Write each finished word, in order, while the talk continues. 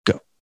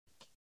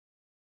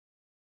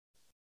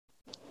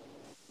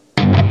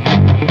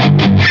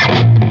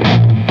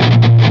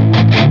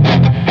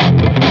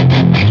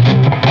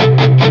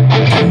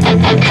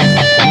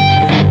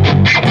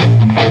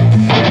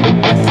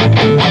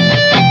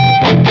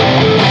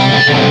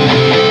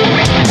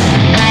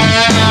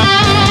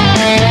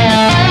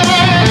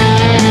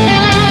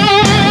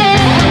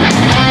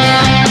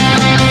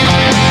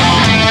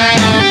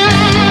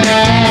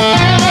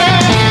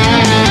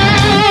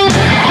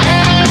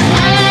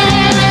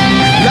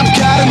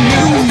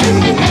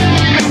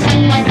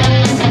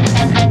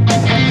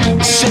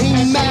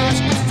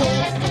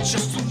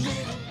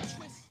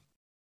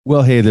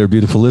Well, hey there,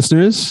 beautiful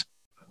listeners.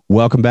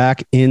 Welcome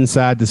back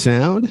inside the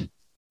sound.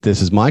 This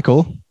is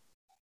Michael.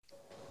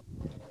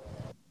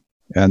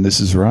 And this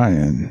is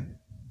Ryan.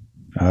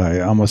 I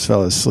almost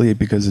fell asleep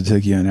because it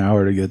took you an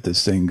hour to get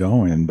this thing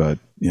going, but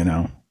you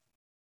know.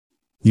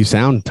 You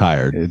sound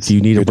tired. Do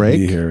you need a break?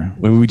 Here.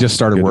 When we just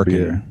started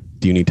working,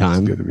 do you need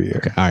time? It's good to be here.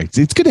 Okay. All right.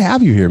 It's good to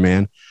have you here,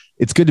 man.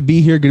 It's good to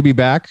be here. Good to be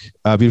back.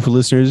 Beautiful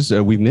listeners,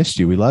 we've missed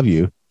you. We love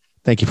you.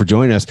 Thank you for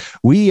joining us.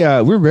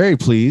 We're very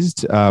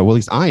pleased. Well, at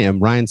least I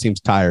am. Ryan seems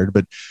tired,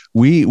 but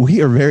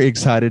we are very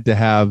excited to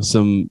have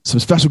some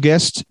special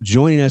guests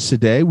joining us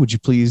today. Would you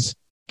please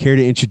care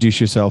to introduce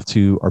yourself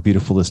to our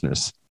beautiful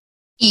listeners?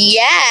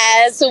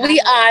 Yes, we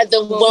are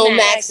the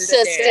Womack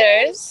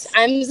Sisters.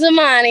 I'm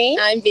Zamani.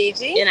 I'm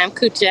Biji. And I'm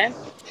Kucha.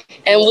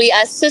 And we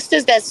are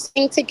sisters that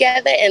sing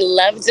together and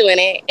love doing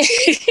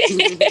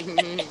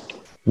it.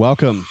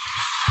 Welcome.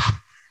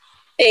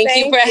 Thank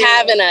you for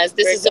having us.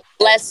 This is a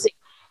blessing.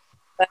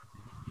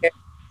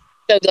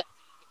 So glad.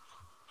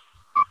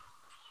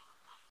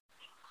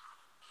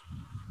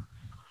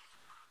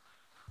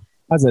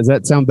 Does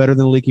that sound better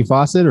than a leaky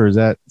faucet, or does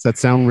that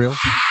sound real?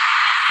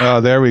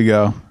 Oh, there we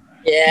go.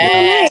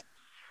 Yeah.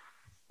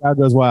 Crowd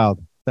goes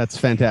wild. That's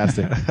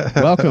fantastic.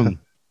 Welcome.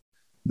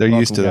 They're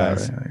used to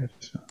guys. that. Right?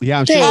 Yeah,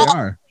 I'm sure they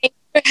are. Thank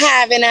you for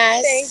having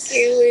us. Thank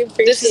you. We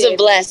appreciate This is a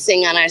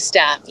blessing on our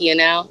stop, you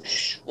know.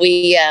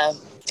 We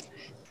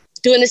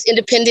doing this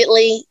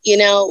independently, you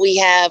know. We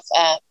have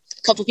a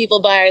couple people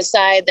by our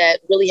side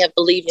that really have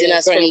believed in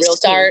us from the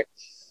start.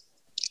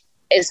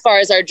 As far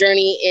as our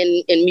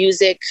journey in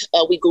music,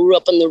 we grew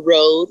up on the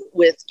road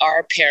with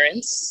our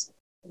parents.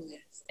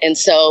 And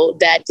so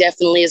that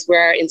definitely is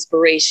where our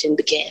inspiration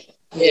began.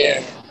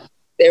 Yeah.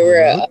 They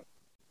were...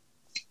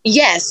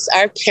 Yes,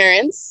 our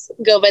parents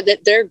go by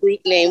their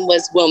group name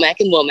was Womack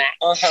and Womack.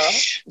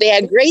 They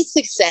had great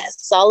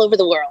success all over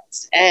the world.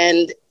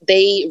 And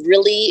they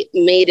really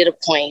made it a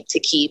point to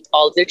keep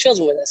all of their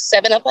children with us.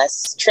 7 of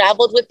us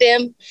traveled with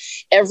them.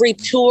 Every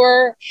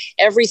tour,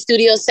 every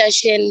studio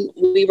session,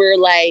 we were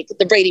like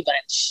the Brady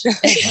Bunch.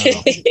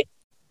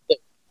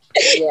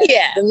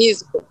 Yeah. The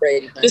musical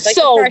Brady Bunch.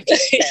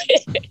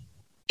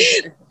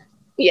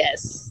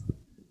 Yes.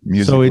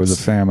 Music was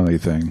a family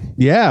thing.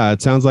 Yeah,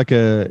 it sounds like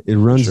it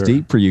runs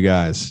deep for you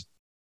guys.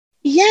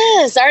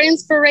 Yes, our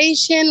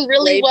inspiration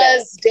really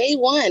was day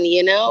one,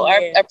 you know.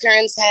 Our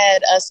parents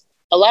had us,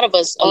 a lot of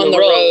us on the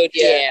road.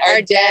 Yeah.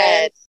 Our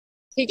dad,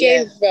 he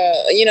gave,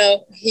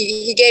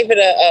 he gave it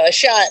a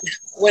shot.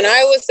 When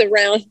I was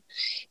around,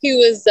 he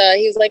was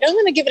like, I'm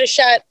going to give it a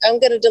shot. I'm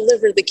going to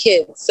deliver the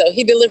kids. So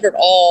he delivered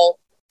all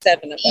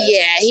 7 of us.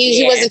 Yeah,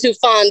 he wasn't too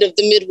fond of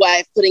the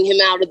midwife putting him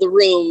out of the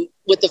room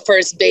with the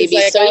first baby.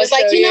 So he was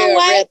like, you know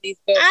what?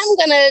 I'm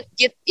going to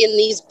get in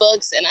these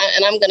books and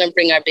I'm going to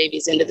bring our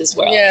babies into this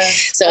world. Yeah.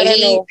 So I don't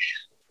know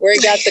where he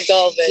got the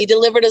gall. He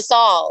delivered us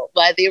all,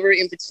 but they were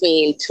in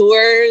between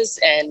tours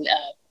and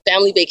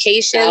family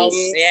vacations.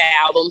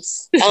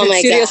 Albums. Oh my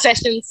Studio God.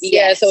 sessions.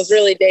 Yeah, so it was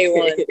really day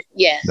one.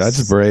 Yes.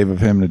 That's brave of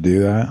him to do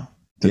that.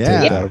 To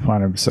take that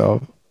upon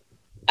himself.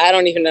 I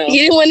don't even know. He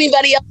didn't want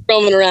anybody else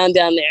roaming around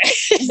down there.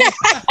 He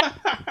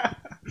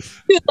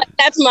was like,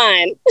 that's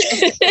mine.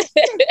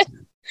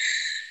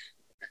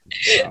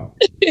 Wow.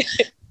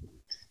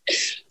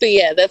 But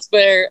yeah, that's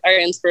where our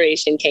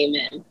inspiration came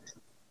in.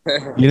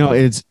 You know,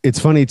 it's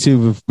funny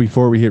too.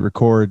 Before we hit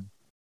record,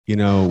 you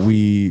know,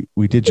 we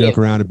did joke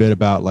around a bit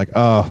about like,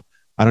 oh,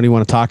 I don't even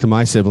want to talk to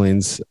my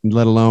siblings,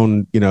 let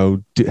alone, you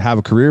know, to have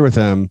a career with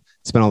them,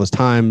 spend all this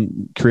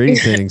time creating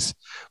things.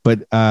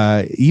 But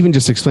even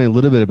just explain a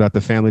little bit about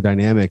the family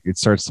dynamic, it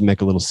starts to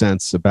make a little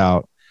sense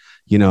about,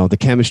 you know, the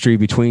chemistry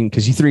between,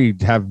 because you three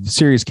have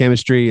serious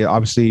chemistry.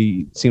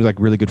 Obviously, seems like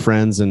really good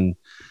friends, and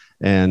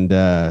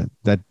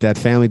that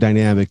family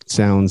dynamic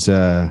sounds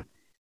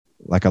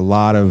like a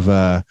lot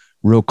of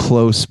real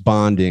close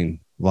bonding,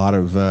 a lot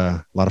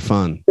of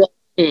fun.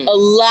 A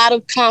lot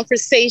of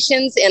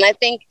conversations, and I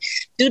think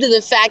due to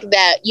the fact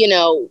that, you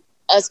know,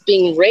 us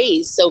being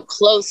raised so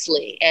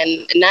closely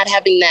and not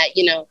having that,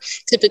 you know,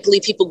 typically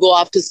people go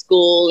off to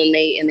school and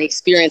they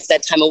experience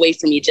that time away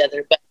from each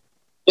other. But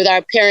with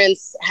our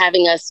parents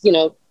having us, you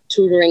know,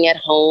 tutoring at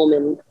home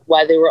and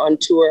while they were on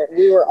tour,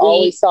 we were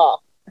always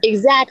soft.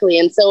 Exactly.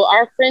 And so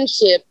our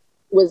friendship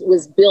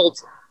was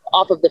built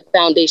off of the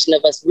foundation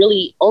of us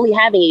really only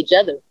having each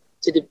other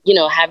to, you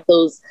know, have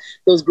those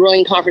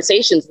growing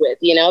conversations with,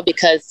 you know,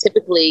 because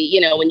typically, you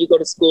know, when you go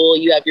to school,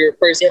 you have your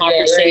first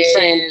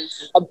conversation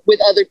with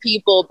other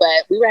people,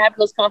 but we were having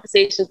those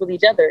conversations with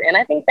each other. And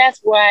I think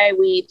that's why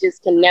we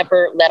just can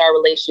never let our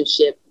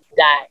relationship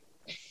die,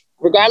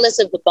 regardless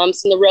of the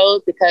bumps in the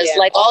road, because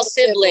like all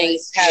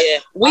siblings,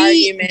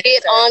 we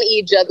get on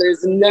each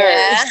other's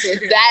nerves.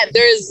 That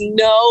there's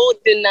no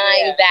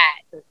denying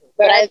that.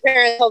 But our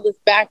parents held us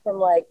back from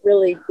like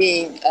really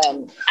being.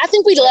 I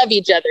think we love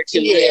each other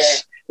too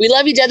much. We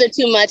love each other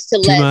too much to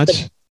let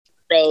the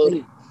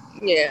road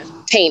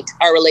taint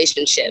our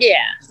relationship.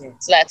 Yeah.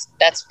 So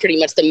that's pretty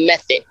much the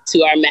method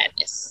to our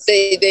madness.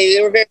 They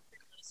were very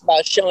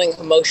about showing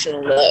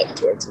emotional love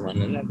towards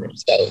one another.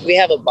 So we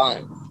have a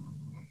bond.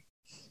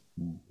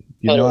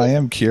 You know, I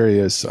am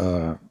curious.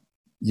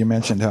 You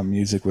mentioned how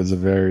music was a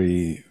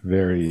very,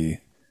 very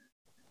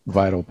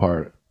vital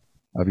part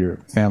of your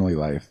family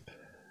life.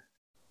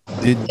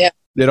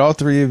 Did all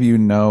three of you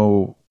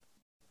know,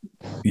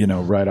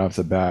 right off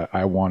the bat,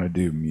 I want to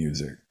do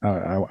music.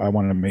 I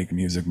want to make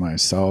music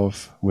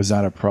myself. Was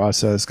that a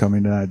process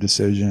coming to that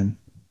decision?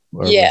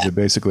 Or was it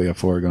basically a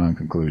foregone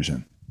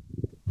conclusion?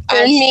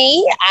 For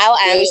me, I'll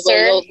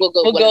answer.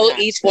 We'll go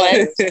each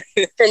one.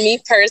 For me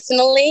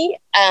personally,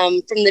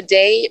 from the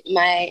day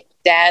my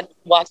dad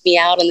walked me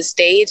out on the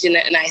stage and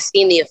I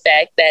seen the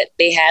effect that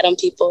they had on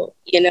people,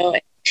 and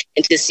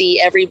to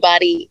see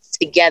everybody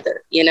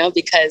together,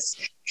 because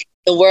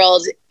the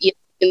world,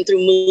 and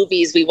through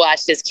movies we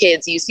watched as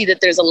kids, you see that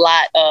there's a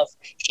lot of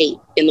hate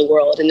in the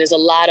world and there's a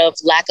lot of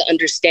lack of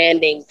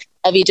understanding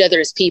of each other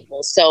as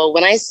people. So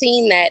when I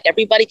seen that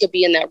everybody could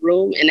be in that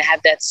room and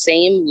have that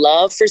same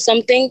love for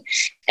something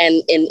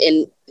and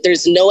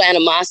there's no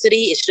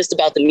animosity, it's just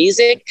about the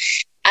music,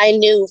 I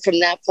knew from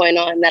that point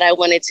on that I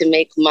wanted to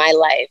make my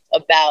life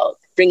about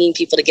bringing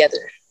people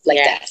together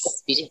like that.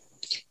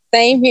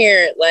 Same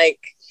here, like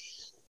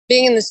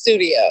being in the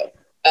studio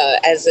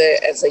as a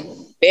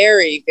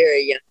very,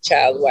 very young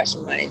child,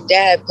 watching my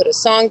dad put a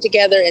song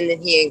together, and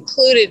then he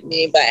included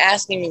me by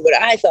asking me what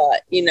I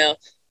thought.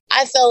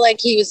 I felt like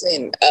he was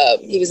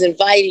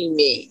inviting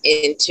me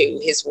into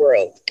his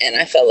world, and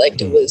I felt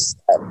like it was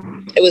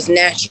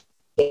natural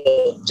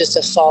just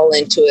to fall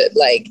into it.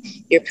 Like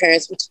your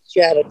parents would teach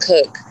you how to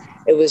cook.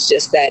 It was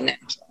just that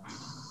natural.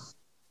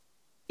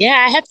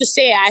 Yeah, I have to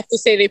say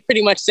they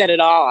pretty much said it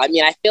all. I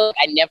mean, I feel like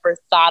I never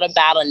thought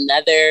about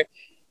another,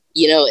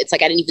 it's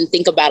like I didn't even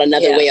think about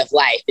another way of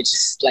life. It's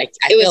just like,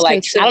 I don't know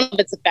if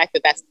it's the fact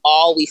that that's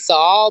all we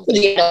saw, but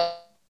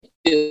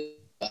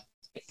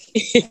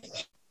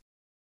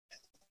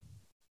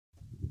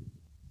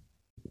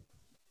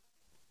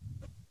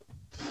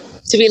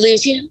Did we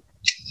lose you?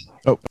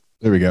 Oh,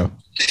 there we go.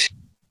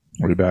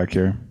 We're back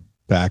here.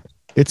 Back.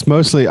 It's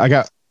mostly,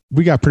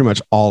 we got pretty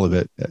much all of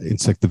it.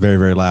 It's like the very,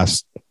 very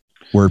last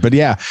word, but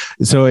yeah.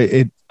 So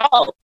it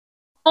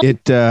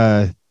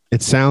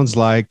sounds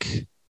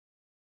like,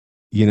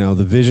 the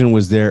vision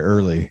was there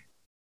early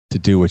to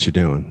do what you're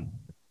doing.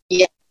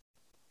 Yes.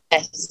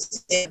 You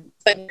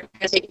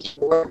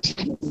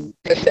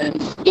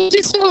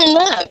just feel in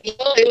love.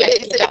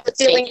 It's a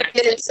feeling you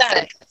get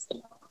inside.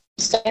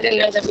 So I didn't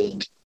know that we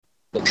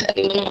cut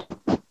him off.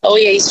 Oh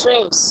yeah, he's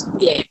froze.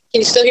 Yeah. Can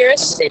you still hear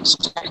us?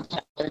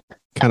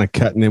 Kind of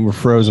cutting in. We're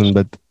frozen,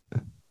 but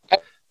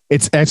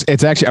it's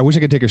actually, I wish I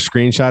could take a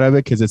screenshot of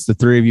it because it's the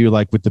three of you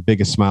like with the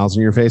biggest smiles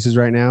on your faces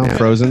right now,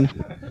 frozen,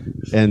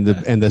 and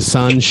the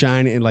sun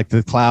shining and like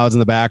the clouds in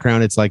the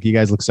background. It's like you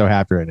guys look so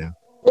happy right now.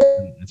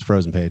 It's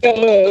frozen page. Yeah,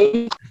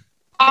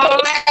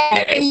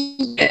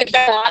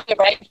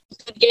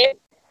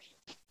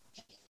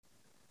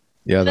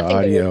 the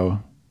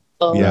audio.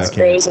 Yeah,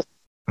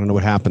 I don't know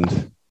what happened.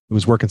 It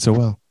was working so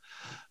well.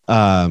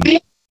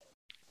 But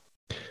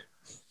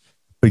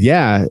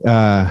yeah,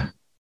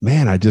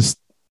 man, I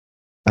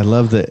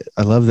love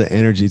the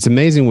energy. It's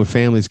amazing what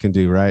families can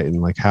do, right? And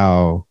like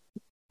how,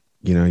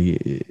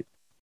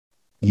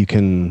 you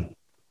can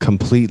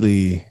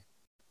completely,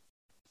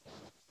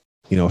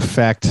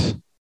 affect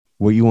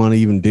what you want to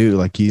even do.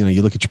 Like,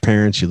 you look at your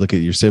parents, you look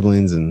at your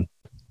siblings, and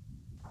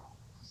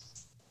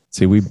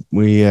see,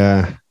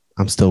 we're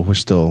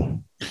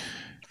still, are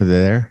they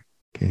there?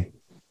 Okay.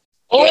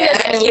 Oh,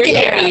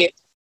 yeah.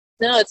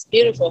 No, it's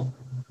beautiful.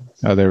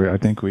 Oh, there. I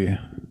think we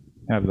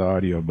have the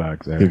audio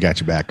back there. We got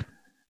you back.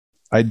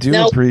 I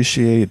do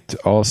appreciate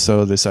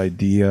also this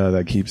idea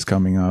that keeps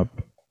coming up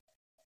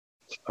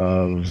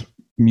of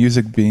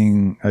music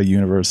being a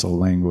universal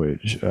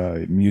language,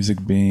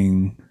 music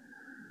being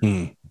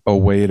a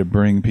way to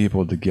bring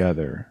people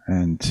together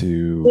and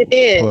to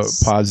put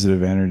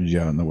positive energy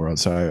out in the world.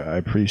 So I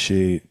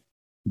appreciate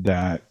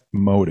that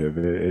motive.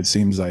 It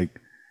seems like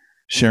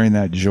sharing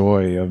that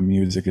joy of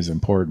music is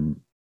important.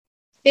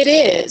 It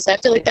is. I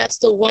feel like that's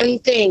the one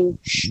thing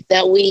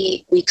that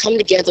we come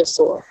together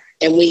for,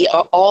 and we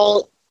are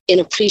all in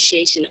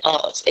appreciation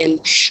of, and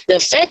the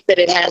effect that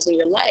it has in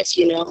your life.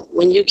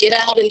 When you get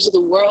out into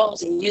the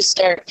world and you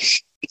start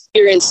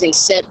experiencing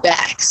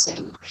setbacks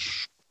and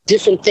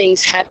different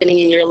things happening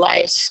in your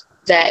life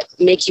that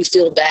make you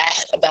feel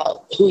bad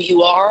about who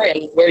you are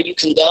and where you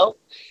can go,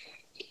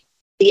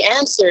 the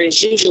answer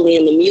is usually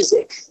in the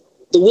music.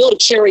 The will to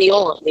carry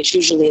on is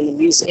usually in the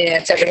music. Yeah,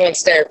 it's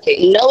everyone's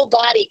therapy.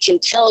 Nobody can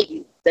tell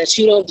you that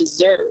you don't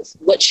deserve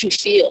what you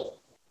feel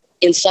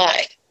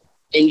inside.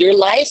 And your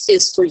life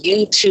is for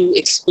you to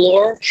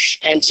explore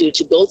and to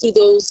go through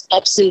those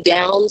ups and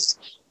downs,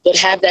 but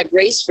have that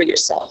grace for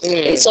yourself.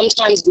 And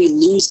sometimes we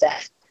lose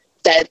that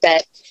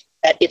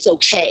it's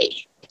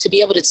okay. To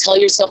be able to tell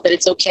yourself that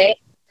it's okay.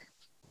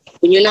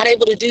 When you're not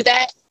able to do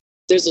that,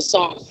 there's a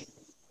song.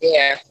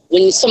 Yeah.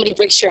 When somebody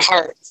breaks your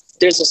heart,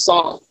 there's a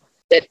song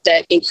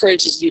that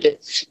encourages you to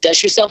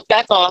dust yourself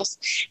back off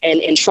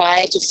and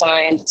try to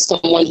find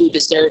someone who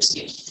deserves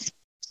you.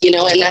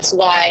 And that's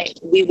why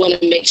we want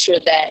to make sure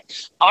that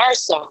our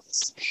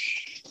songs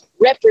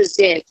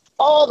represent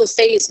all the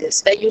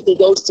phases that you can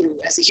go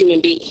through as a human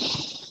being.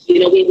 You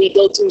know, we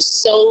go through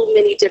so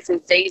many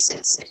different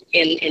phases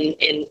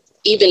in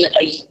even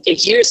a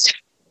year's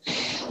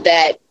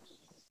time,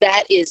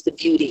 that is the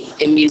beauty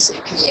in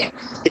music. Yeah.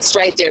 It's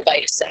right there by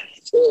your side.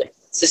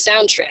 It's a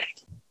soundtrack.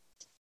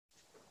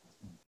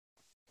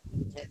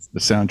 The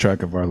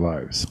soundtrack of our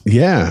lives.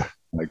 Yeah.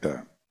 Like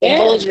that.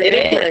 Yeah,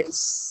 it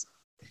is.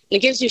 It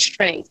gives you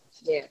strength.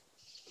 Yeah.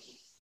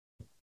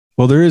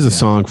 Well, there is a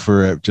song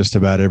for just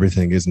about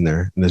everything, isn't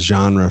there? And the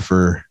genre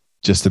for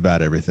just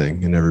about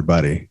everything and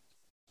everybody.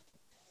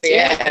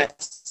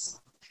 Yes.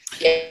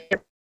 Yeah.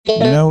 You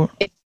know,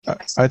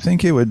 I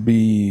think it would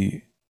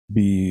be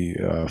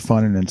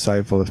fun and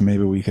insightful if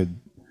maybe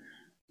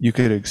you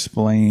could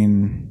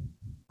explain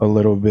a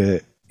little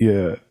bit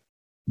the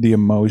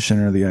emotion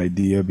or the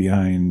idea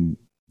behind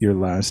your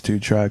last 2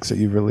 tracks that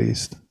you've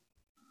released.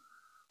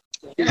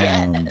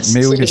 Yes.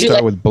 Maybe we could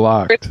start with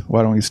Blocked.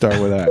 Why don't we start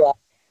with that?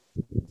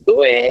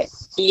 Do it.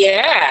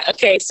 Yeah.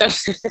 Okay. So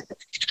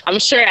I'm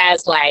sure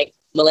as like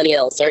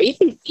millennials or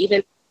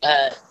even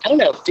I don't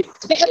know, did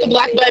they have the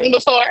block button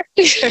before?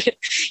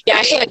 Yeah,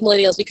 I feel like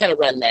millennials, we kind of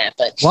run that.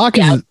 But block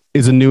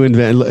is a new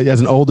invent.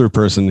 As an older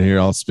person here,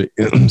 I'll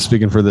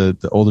speaking for the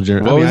older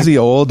generation. What was the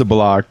old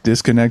block?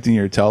 Disconnecting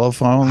your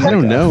telephone? I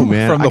don't know,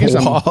 man. From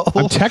the wall.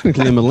 I'm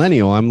technically a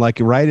millennial. I'm like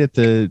right at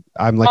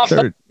I'm like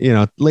third,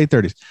 late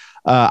 30s.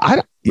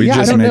 We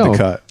just made the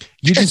cut.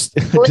 You just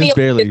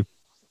barely.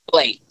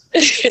 Wait.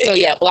 So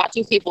yeah,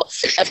 blocking people.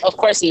 Of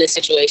course, in this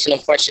situation,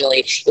 unfortunately,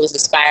 it was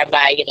inspired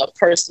by a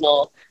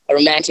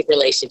romantic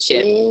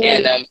relationship,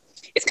 and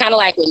it's kind of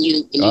like when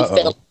you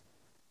feel,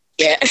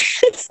 yeah,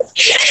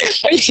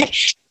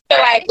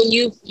 like when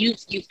you've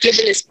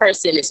given this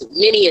person as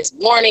many as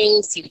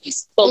warnings, you've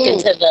spoken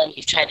to them,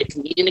 you've tried to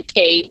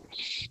communicate,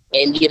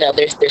 and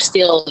they're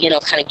still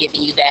kind of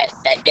giving you that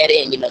dead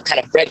end, kind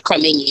of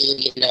breadcrumbing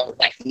you,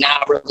 like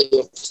not really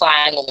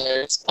replying when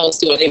they're supposed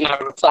to, or they might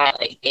reply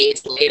like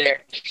days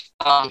later.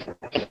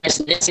 In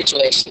this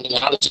situation,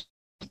 I was just,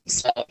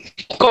 so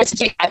of course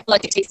I feel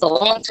like it takes a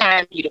long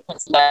time for you to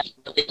put somebody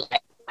really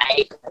like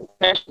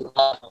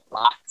love a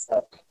block.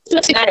 So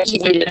it's not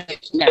even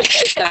it's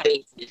not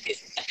easy to do.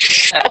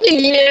 I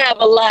think you have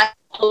a lot.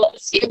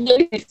 It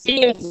really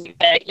seems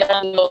that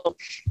y'all know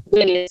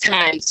when it's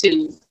time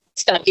to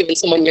stop giving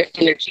someone your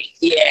energy.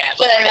 Yeah,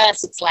 but for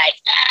us, it's like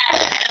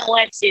I don't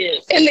want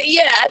to. And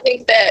I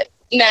think that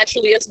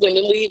naturally as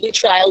women, we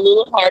try a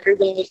little harder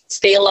than we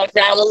stay around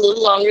a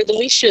little longer than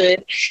we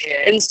should.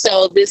 Yeah. And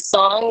so this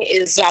song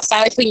is about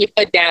finally putting your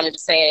foot down and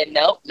just saying,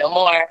 nope, no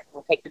more.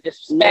 We'll take the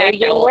disrespect.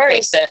 We'll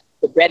take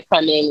the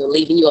breadcrumbing. We're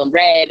leaving you on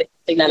red.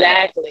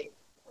 Exactly.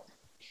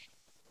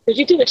 Because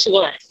you do what you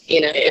want,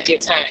 if your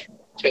time.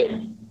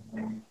 True.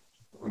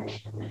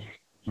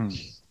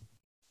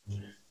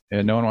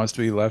 Yeah, no one wants to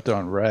be left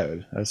on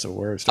red. That's the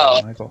worst,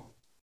 Michael.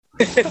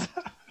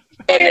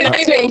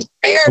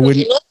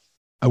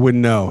 I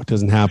wouldn't know. It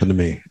doesn't happen to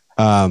me.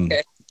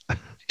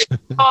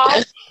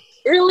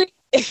 Really?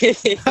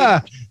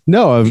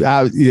 No,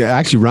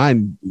 actually,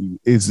 Ryan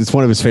it's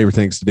one of his favorite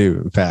things to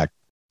do. In fact,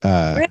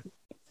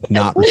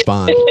 not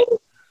respond.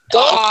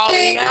 Oh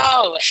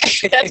no,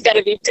 that's got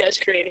to be touch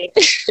creating.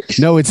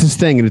 No, it's his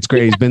thing, and it's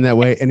great. He's been that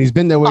way, and he's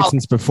been that way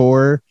since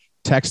before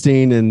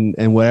texting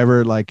and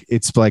whatever. Like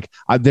it's like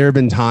there have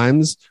been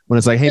times when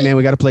it's like, hey man,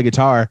 we got to play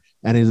guitar,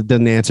 and he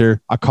doesn't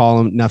answer. I call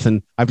him,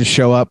 nothing. I have to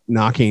show up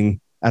knocking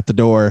at the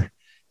door,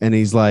 and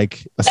he's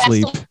like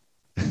asleep.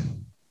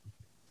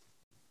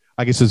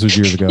 I guess this was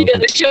years ago.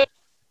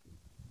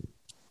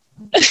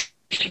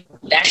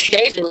 That's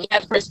David. We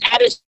have first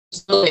attitude.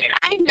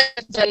 I've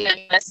never done that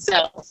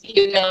myself.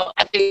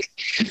 I think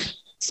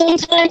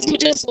sometimes you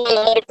just want to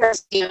let a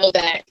person know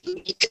that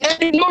you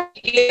cannot ignore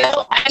it.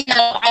 I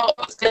know how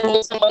I feel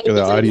when someone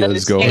the audio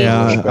is going.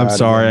 Yeah, I'm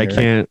sorry. I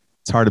can't.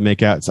 It's hard to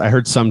make out. I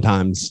heard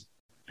sometimes.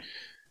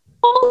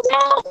 Oh,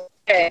 no.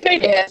 Okay.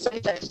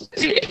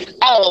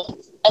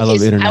 I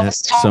love internet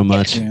so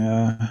much.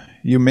 Yeah,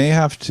 you may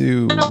have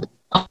to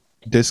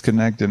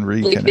disconnect and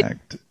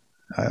reconnect.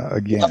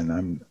 Again,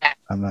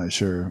 I'm not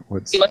sure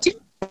what's. You want to?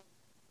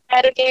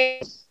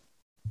 Again?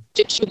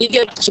 Should we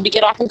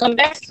get off and come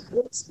back?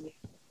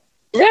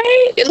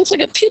 Right? It looks like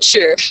a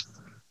picture.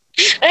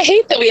 I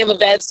hate that we have a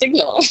bad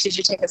signal. Did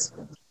you take us?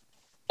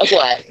 Of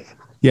what?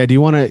 Yeah. Do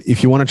you want to?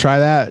 If you want to try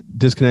that,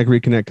 disconnect,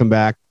 reconnect, come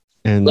back,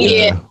 and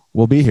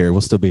we'll be here. We'll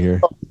still be here.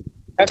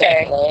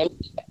 Okay.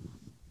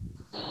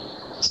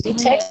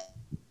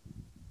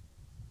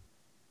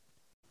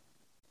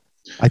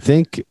 I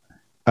think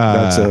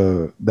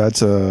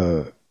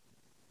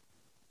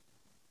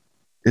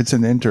it's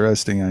an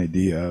interesting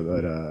idea,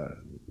 but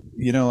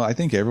I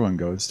think everyone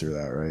goes through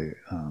that, right?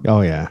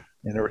 Oh yeah.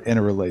 In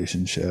a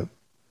relationship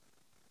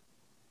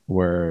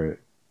where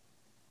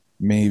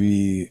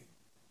maybe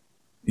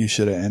you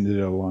should have ended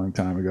it a long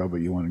time ago, but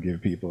you want to give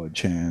people a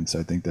chance.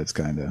 I think that's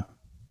kind of.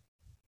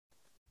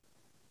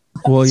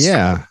 Well,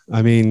 yeah.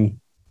 I mean.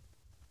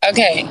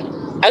 Okay.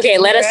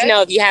 Let us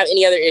know if you have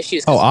any other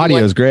issues. Oh, audio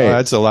is great. Oh,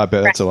 that's a lot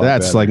better.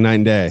 That's like night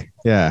and day.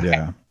 Yeah.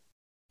 Yeah.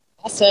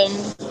 Awesome.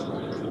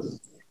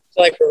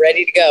 Like we're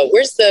ready to go.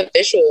 Where's the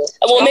visual?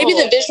 Well, maybe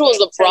the visual is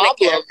the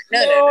problem.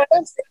 No.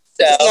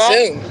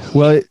 So,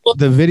 well,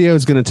 the video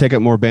is going to take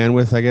up more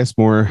bandwidth, I guess.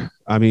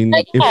 I mean,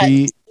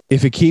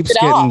 if it keeps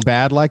getting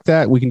bad like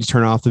that, we can just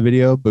turn off the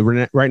video. But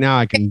right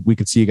now, we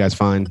can see you guys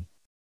fine.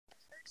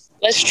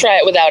 Let's try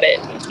it without it.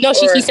 No,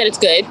 she said it's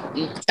good.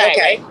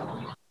 Okay. Right?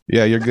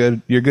 Yeah, you're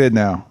good. You're good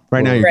now.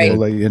 Right now, you're good.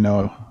 We'll let you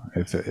know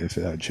if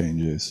that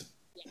changes.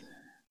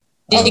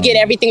 Did you get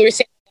everything we were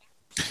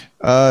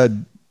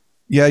saying?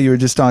 Yeah, you were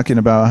just talking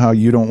about how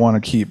you don't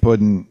want to keep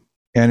putting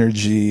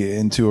energy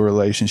into a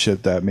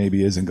relationship that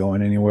maybe isn't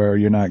going anywhere.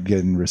 You're not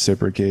getting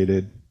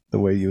reciprocated the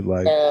way you'd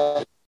like.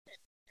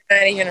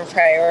 Not even a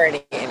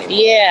priority anymore.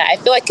 Yeah, I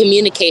feel like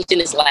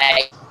communication is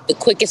like the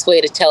quickest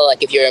way to tell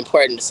like if you're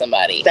important to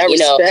somebody. That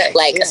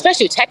respect,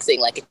 especially texting.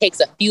 Like it takes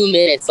a few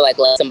minutes to like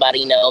let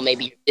somebody know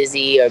maybe you're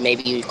busy or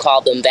maybe you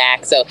call them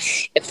back. So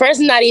if a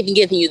person's not even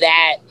giving you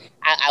that,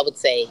 I would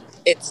say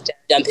it's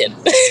dump him.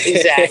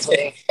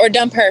 Exactly. Or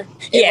dump her.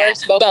 It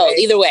works both ways.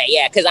 Either way.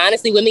 Yeah, because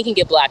honestly, women can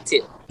get blocked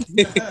too.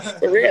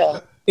 For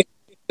real.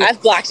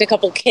 I've blocked a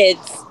couple kids.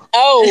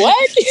 Oh,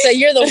 what? So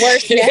you're the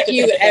worst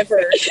nephew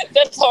ever.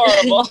 That's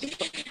horrible.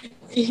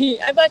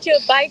 I bought you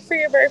a bike for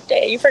your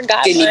birthday. You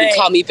forgot. Didn't even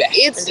call me back.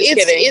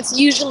 It's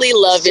usually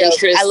love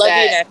interest. I love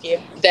you, nephew.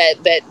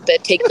 That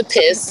take the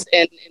piss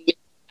and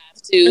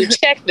have to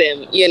check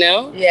them. You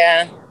know.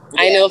 Yeah.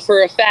 I know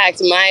for a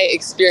fact my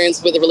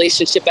experience with a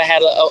relationship I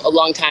had a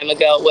long time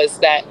ago was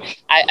that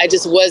I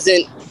just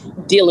wasn't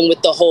dealing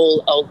with the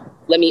whole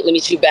let me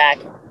meet you back.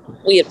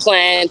 We had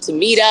planned to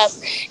meet up,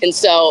 and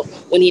so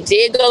when he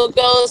did go,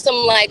 so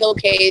I'm like,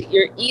 okay,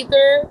 you're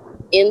either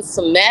in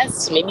some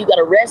mess, maybe you got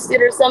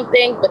arrested or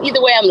something, but either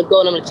way, I'm gonna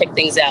go and I'm gonna check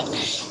things out.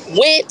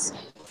 Went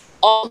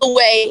all the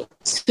way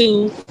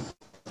to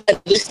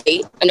another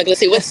state. I'm not gonna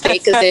say what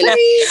state because then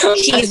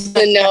he's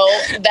gonna know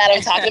that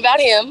I'm talking about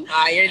him.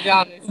 You're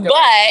dumb.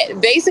 But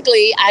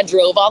basically, I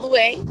drove all the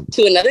way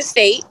to another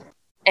state,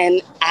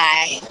 and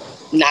I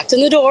knocked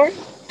on the door.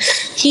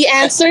 He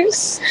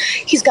answers.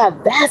 He's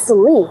got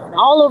Vaseline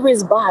all over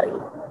his body.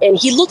 And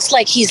he looks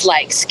like he's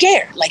like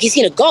scared, like he's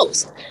seen a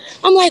ghost.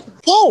 I'm like,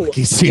 whoa,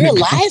 you're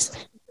alive?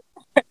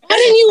 Why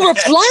didn't you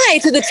reply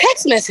to the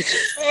text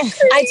messages?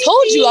 I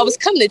told you I was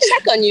coming to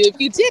check on you if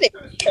you did it.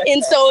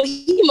 And so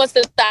he must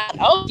have thought,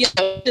 I'm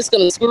just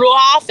going to screw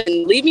off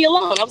and leave me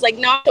alone. I was like,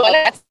 no,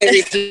 that's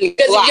because if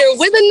you're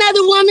with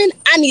another woman,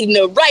 I need to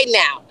know right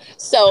now.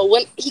 So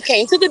when he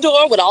came to the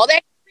door with all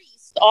that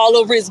all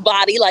over his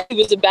body, like he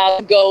was about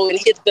to go and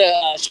hit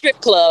the strip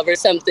club or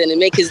something and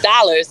make his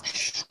dollars,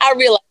 I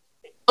realized,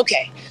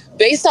 okay,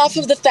 based off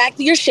of the fact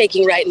that you're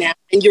shaking right now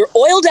and you're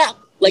oiled up,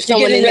 like you're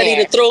getting ready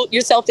to throw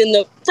yourself in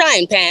the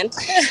frying pan,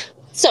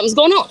 something's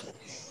going on.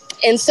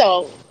 And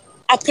so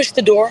I pushed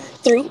the door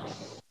through,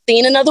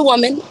 seeing another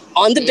woman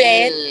on the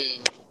bed.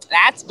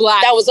 That's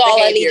blocked. That was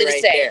all I needed to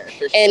say.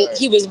 There, and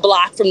he was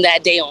blocked from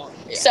that day on.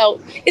 Yeah. So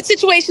it's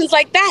situations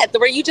like that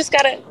where you just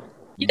gotta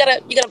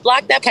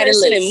block that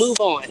person and move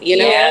on, you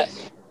know?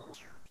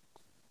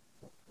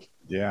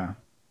 Yeah.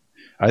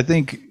 I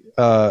think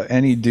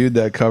any dude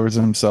that covers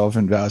himself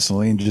in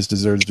Vaseline just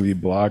deserves to be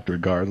blocked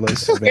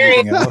regardless of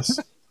anything else.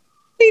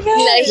 He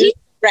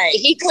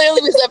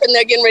clearly was up in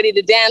there getting ready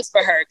to dance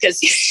for her because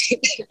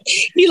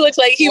he looked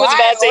like he was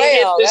about to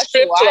hit the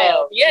strip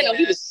club. Yeah, no,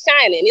 he was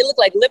shining. It looked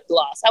like lip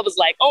gloss. I was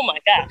like, oh my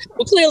God.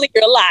 Well, clearly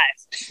you're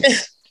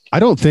alive. I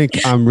don't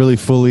think I'm really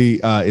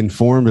fully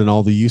informed in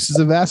all the uses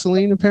of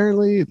Vaseline,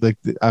 apparently. Like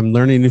I'm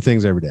learning new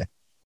things every day.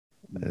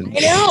 I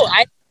know.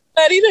 I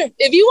not either.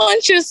 If you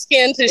want your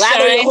skin to shine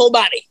your whole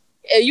body,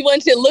 if you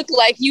want it to look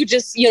like you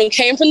just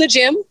came from the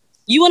gym,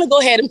 you want to go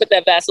ahead and put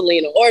that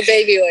Vaseline on. Or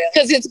baby oil.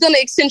 Because it's going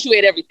to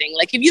accentuate everything.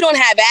 Like if you don't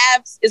have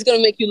abs, it's going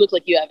to make you look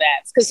like you have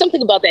abs. Because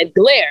something about that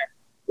glare,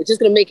 it's just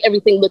going to make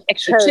everything look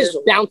extra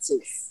chiseled.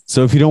 Bounces.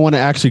 So if you don't want to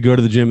actually go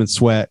to the gym and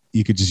sweat,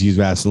 you could just use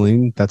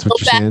Vaseline. That's what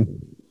you're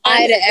saying?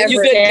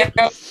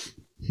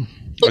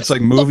 It's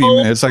like movie.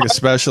 It's like a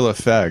special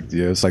effect.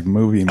 Yeah, it's like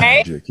movie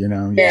magic. You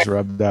just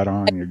rub that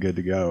on, you're good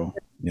to go.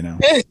 Yeah.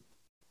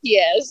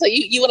 So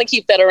you want to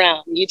keep that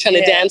around. You're trying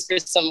to dance for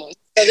someone.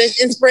 So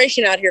there's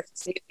inspiration out here for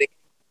music.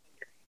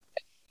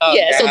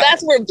 So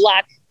that's where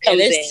block comes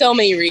in. There's so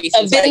many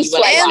reasons. And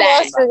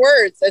Lost for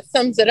Words. That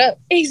sums it up.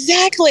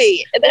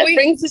 Exactly. And that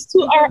brings us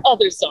to our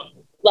other song,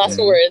 Lost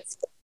for Words.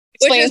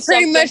 Which is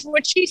pretty much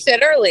what she said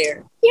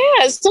earlier.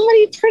 Yeah,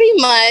 somebody pretty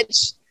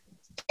much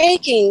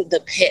taking the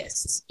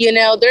piss.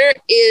 There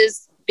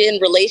is been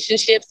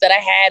relationships that I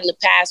had in the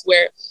past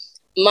where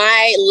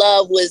my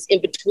love was in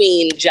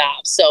between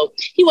jobs. So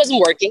he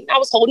wasn't working. I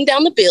was holding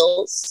down the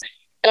bills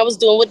and I was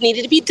doing what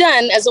needed to be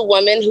done as a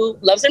woman who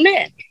loves her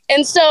man.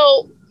 And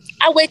so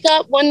I wake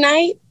up one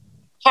night,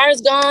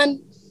 car's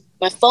gone,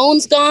 my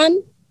phone's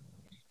gone,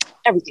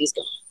 everything's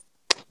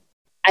gone.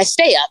 I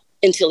stay up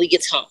until he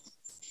gets home.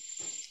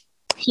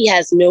 He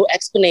has no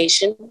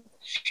explanation.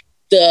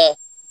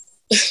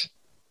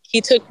 He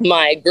took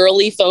my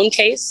girly phone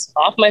case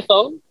off my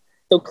phone,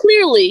 So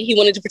clearly he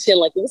wanted to pretend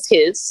like it was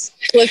his.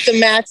 Flip the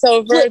mats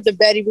over, the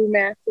Betty Boop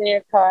mats in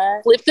your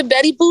car. Flip the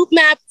Betty Boop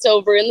mats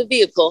over in the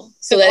vehicle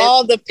so that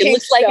all the it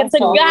looks like it's a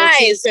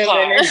guy's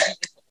car.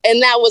 And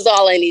that was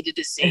all I needed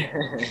to see.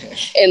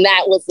 And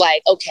that was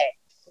like, okay,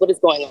 what is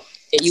going on?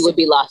 And you would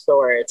be lost for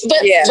words.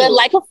 But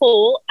like a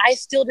fool, I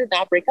still did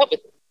not break up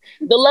with him.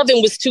 The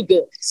loving was too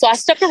good. So I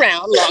stuck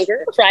around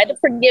longer, tried to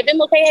forgive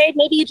him. Okay, hey,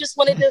 maybe he just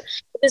wanted to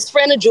give his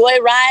friend a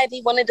joyride.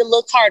 He wanted to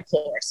look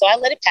hardcore. So I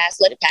let it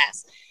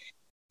pass.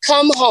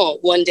 Come home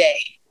one day.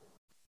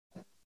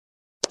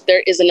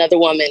 There is another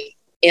woman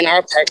in our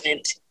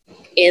apartment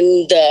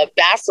in the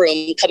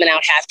bathroom coming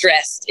out half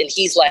dressed. And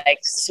he's like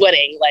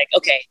sweating, like,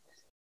 okay,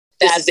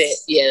 that's it.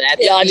 Yeah,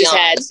 y'all just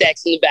had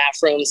sex in the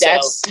bathroom.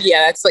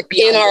 That's like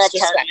in our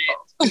apartment.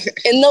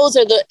 And those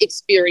are the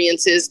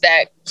experiences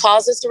that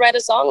cause us to write a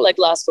song like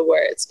Lost for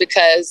Words,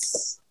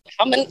 because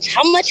how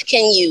much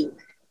can you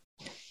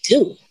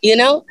do? You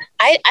know,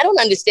 I don't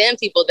understand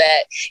people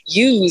that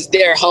use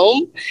their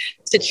home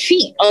to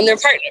cheat on their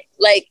partner.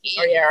 Like,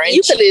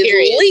 you could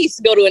at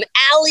least go to an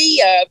alley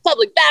or a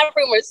public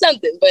bathroom or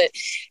something, but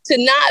to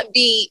not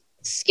be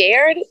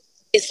scared,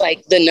 it's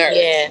like the nerve.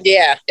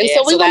 Yeah. And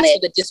so we wanted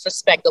the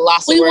disrespect, the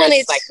loss of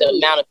words, like the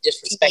amount of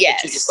disrespect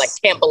that you just like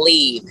can't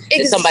believe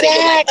that somebody would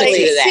like put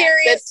you to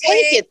that.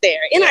 Take it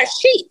there in our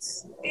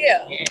sheets.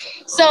 Yeah.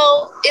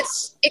 So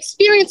it's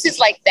experiences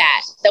like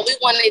that we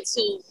wanted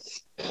to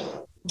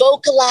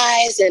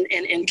vocalize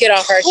and get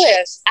off our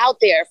chest out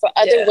there for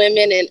other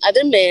women and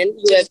other men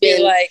who have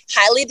been like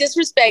highly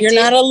disrespected. You're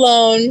not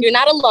alone.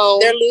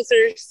 They're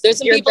losers. There's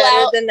some people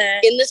out in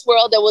this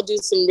world that will do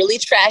some really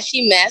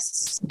trashy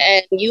mess,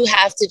 and you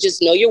have to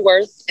just know your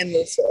worth and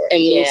move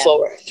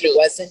forward. It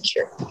wasn't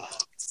true.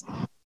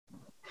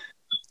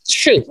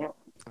 True.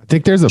 I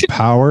think there's a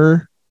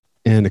power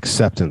in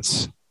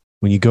acceptance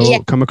when you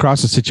come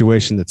across a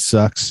situation that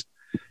sucks.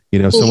 You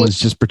know, someone's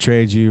just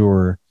betrayed you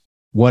or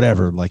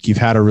whatever, like you've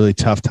had a really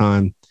tough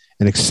time,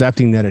 and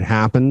accepting that it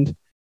happened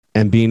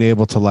and being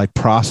able to like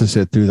process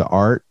it through the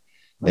art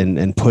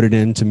and put it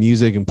into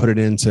music and put it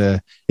into,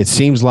 it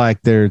seems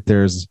like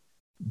there's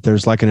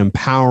like an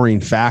empowering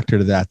factor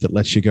to that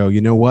lets you go,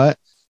 you know what?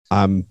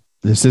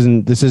 This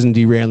isn't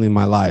derailing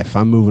my life.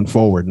 I'm moving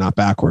forward, not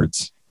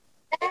backwards.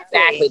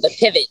 Exactly. The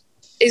pivot.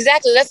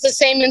 Exactly. That's the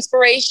same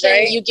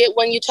inspiration you get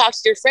when you talk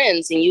to your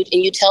friends and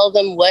you tell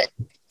them what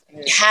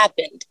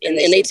happened, and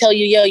they tell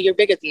you, yo, you're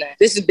bigger than that.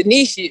 This is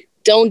beneath you.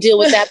 Don't deal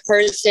with that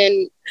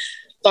person.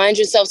 Find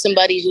yourself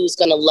somebody who's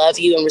going to love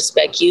you and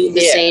respect you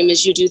the same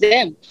as you do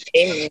them.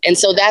 And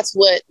so that's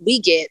what we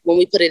get when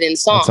we put it in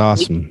song. That's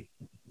awesome.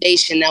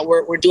 That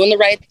we're doing the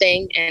right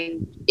thing,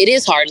 and it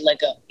is hard to let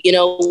go. You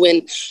know,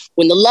 when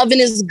the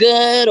loving is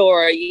good,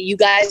 or you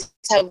guys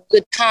have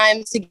good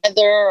time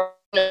together,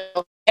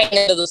 or,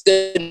 into those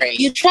good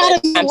you try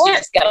to you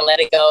just gotta let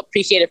it go,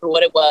 appreciate it for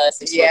what it was.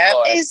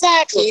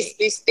 Exactly.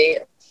 Be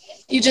still.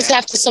 You just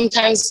have to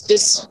sometimes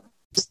just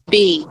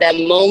be that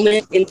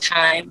moment in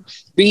time,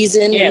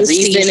 reason and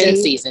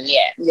season.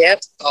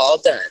 Yep, all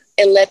done,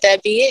 and let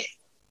that be it.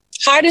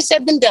 Harder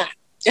said than done.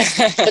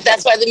 But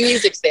that's why the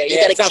music's there. You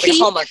gotta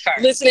keep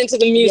listening to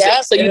the music,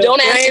 so you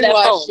don't answer that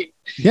phone.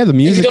 Yeah, the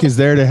music is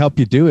there to help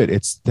you do it.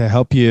 It's to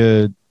help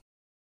you.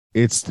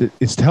 It's to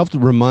help to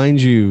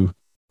remind you.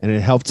 And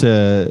it helped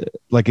to,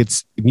 like,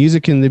 it's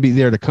music can be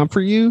there to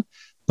comfort you,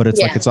 but it's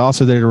like, it's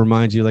also there to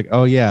remind you, like,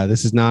 oh yeah,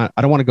 this is not,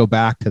 I don't want to go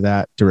back to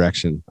that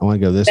direction. I want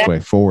to go this way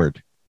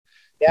forward.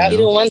 Yeah. You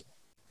don't want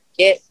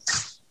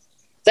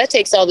that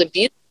takes all the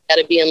beauty out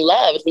of being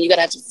loved. When you got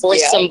to have to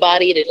force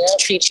somebody to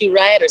treat you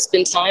right or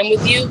spend time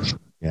with you.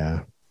 Yeah.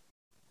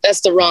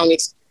 That's the wrong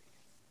experience.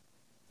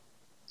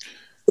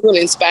 We're going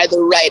to inspire the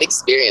right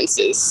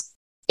experiences.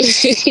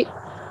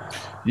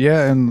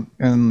 Yeah,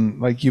 and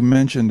like you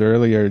mentioned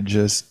earlier,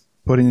 just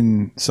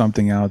putting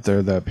something out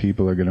there that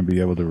people are going to be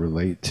able to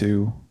relate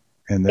to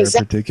in their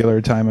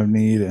particular time of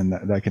need, and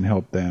that can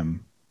help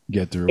them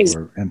get through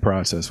and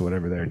process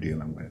whatever they're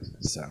dealing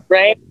with. So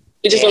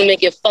we just want to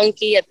make it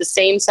funky at the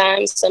same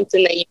time,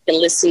 something that you can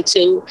listen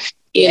to,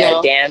 you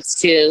know, dance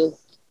to.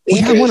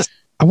 Yeah,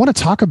 I want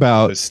to talk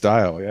about the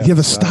style. Yeah,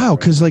 the style,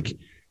 because like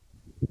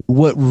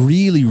what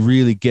really,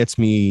 really gets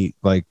me,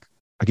 like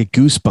I get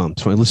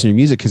goosebumps when I listen to your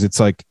music, because it's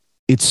like,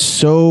 it's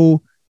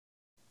so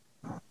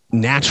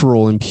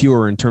natural and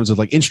pure in terms of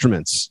like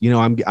instruments. You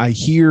know, I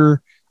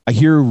hear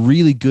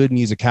really good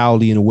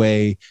musicality in a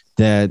way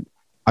that,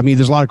 I mean,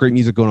 there's a lot of great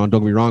music going on, don't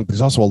get me wrong, but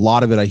there's also a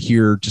lot of it I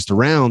hear just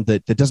around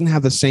that doesn't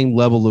have the same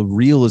level of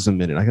realism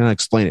in it. I cannot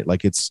explain it.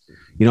 Like it's,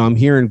 you know, I'm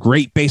hearing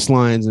great bass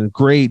lines and a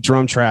great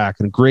drum track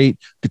and great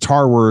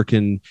guitar work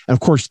and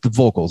of course the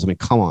vocals. I mean,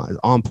 come on, it's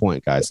on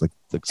point, guys. Like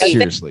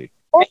seriously.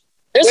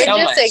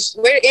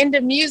 We're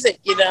into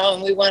music, you know,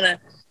 and we want to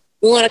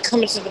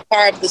come into the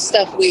part of the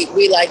stuff we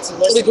like to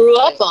listen to. We grew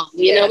up on,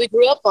 you know, we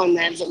grew up on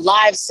that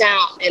live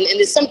sound. And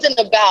there's something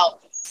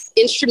about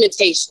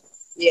instrumentation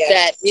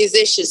that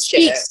musicians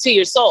speaks to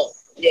your soul.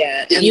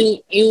 Yeah. And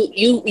you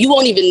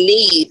won't even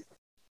need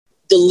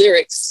the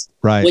lyrics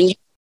when you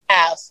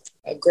have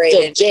a great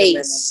the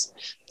bass,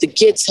 the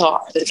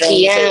guitar, the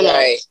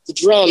piano, the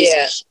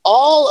drums,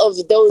 all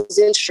of those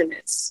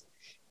instruments,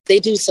 they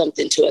do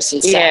something to us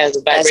inside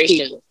the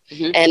vibration.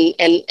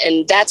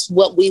 And that's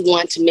what we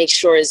want to make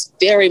sure is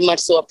very much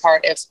so a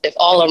part of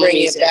all of our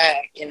music.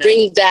 Back,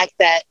 bring back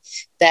that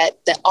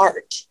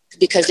art,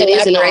 because it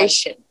is an art.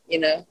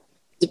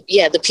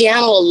 The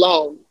piano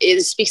alone,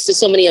 it speaks to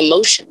so many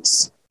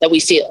emotions that we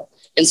feel.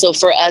 And so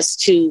for us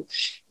to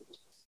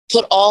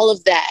put all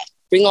of that,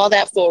 bring all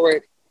that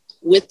forward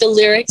with the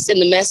lyrics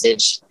and the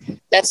message,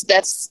 that's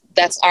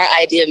our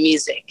idea of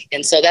music.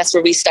 And so that's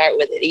where we start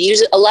with it.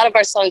 Usually a lot of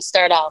our songs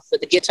start off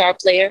with a guitar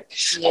player,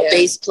 a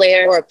bass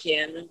player, or a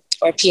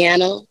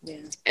piano.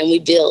 And we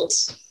build.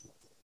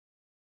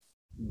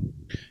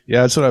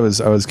 Yeah, that's what I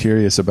was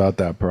curious about,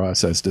 that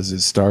process. Does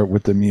it start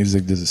with the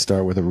music? Does it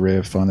start with a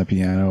riff on the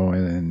piano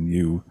and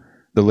then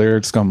the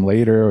lyrics come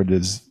later, or do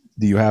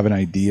you have an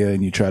idea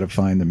and you try to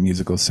find the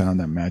musical sound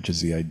that matches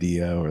the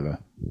idea, or the?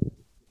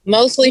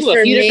 Mostly for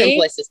a few me, different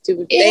places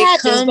too.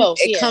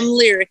 It come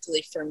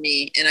lyrically for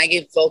me, and I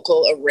get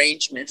vocal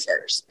arrangement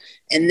first,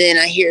 and then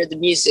I hear the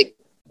music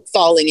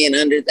falling in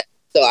under that.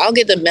 So I'll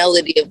get the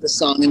melody of the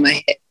song in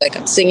my head, like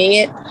I'm singing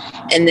it,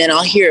 and then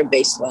I'll hear a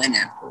bass line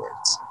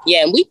afterwards.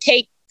 Yeah, and we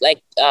take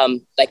like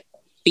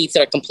beats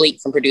that are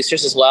complete from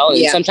producers as well,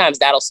 and sometimes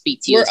that'll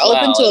speak to you. We're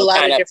open to a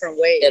lot of different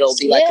ways. It'll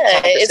be like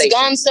it's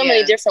gone so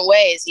many different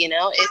ways.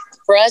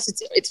 For us,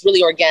 it's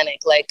really organic,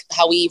 like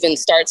how we even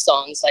start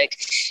songs. Like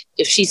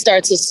if she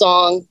starts a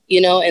song,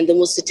 and then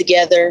we'll sit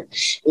together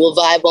and we'll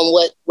vibe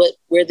on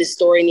where the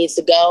story needs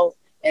to go.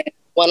 And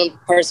one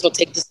person will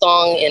take the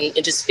song and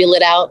just feel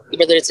it out,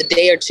 whether it's a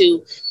day or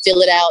two, feel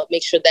it out,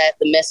 make sure that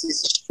the message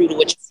is true to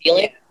what you're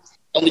feeling.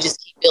 And we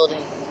just keep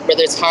building,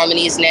 whether it's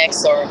harmonies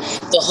next or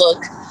the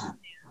hook.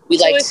 We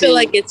feel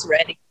like it's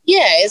ready.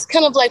 Yeah, it's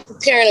kind of like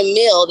preparing a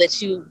meal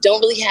that you don't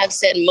really have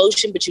set in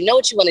motion, but you know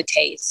what you want to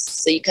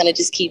taste. So you kind of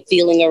just keep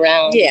feeling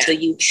around until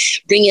you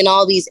bring in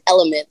all these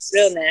elements.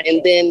 Real natural.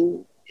 And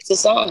then it's a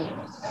song.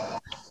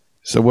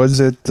 So was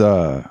it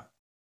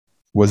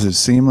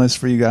seamless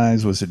for you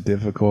guys? Was it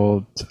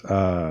difficult?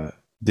 Does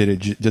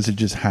it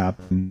just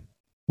happen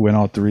when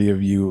all three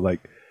of you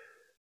like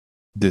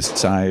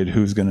decide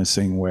who's going to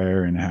sing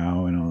where and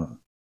how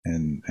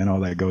and all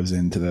that goes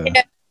into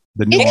the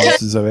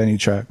nuances of any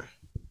track?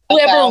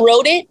 Whoever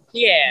wrote it,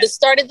 that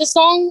started the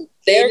song,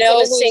 they're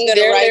going to sing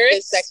their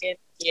lyrics. Second.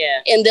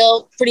 And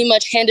they'll pretty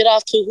much hand it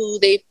off to who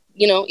they,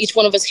 each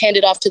one of us hand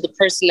it off to the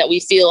person that we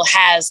feel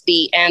has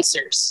the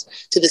answers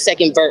to the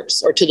second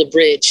verse or to the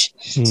bridge,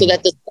 so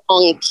that the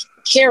song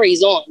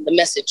carries on the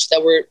message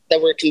that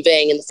we're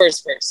conveying in the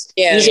first verse.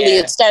 Usually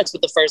it starts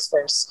with the first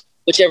verse.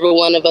 Whichever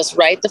one of us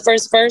write the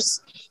first verse,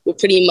 we'll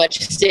pretty much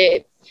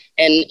sit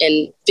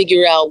and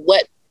figure out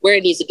where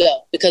it needs to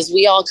go, because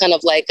we all kind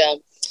of like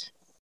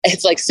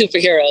it's like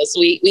superheroes.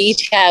 We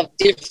each have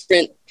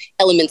different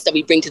elements that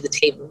we bring to the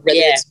table, whether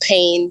it's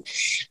pain,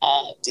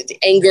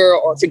 anger,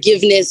 or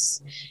forgiveness.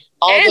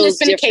 And there's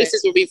been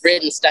cases where we've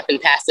written stuff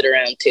and passed it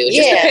around too. It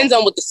just depends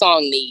on what the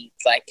song needs.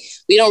 Like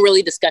we don't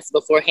really discuss it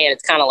beforehand.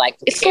 It's kind of like,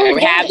 okay,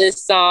 we have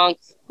this song.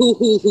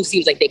 Who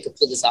seems like they could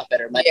pull this off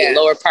better? Might be a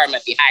lower part,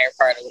 might be higher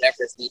part, or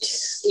whatever is needed.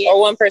 Or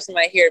one person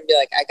might hear it and be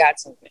like, "I got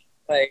something."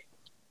 Like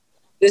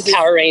this is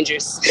Power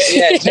Rangers.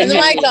 Turn the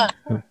mic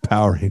on.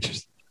 Power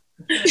Rangers.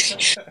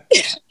 That's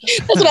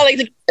what I like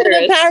to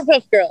consider. The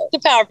Powerpuff Girls. The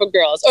Powerpuff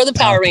Girls or the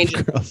Power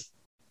Rangers. Girls.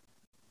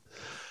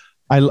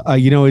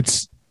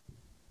 It's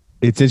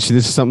interesting.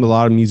 This is something a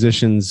lot of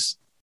musicians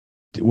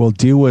will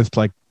deal with,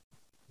 like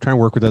trying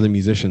to work with other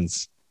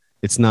musicians.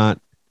 It's not,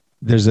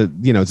 it's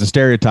a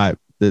stereotype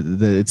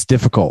that it's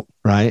difficult,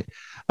 right?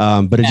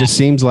 But it just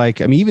seems like,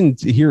 even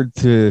here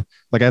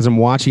as I'm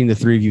watching the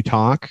three of you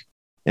talk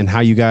and how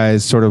you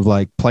guys sort of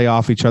like play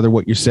off each other,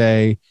 what you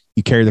say,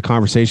 you carry the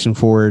conversation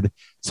forward.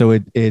 So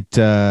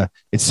it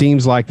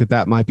seems like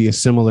that might be a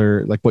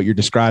similar, like what you're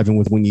describing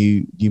with when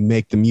you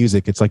make the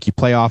music. It's like you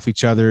play off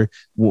each other.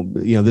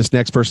 This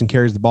next person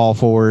carries the ball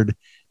forward.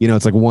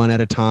 It's like one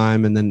at a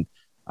time, and then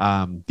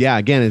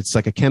again, it's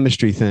like a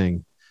chemistry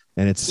thing,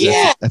 and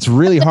that's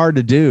really hard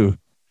to do.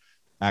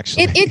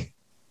 Actually, it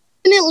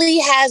definitely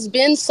has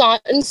been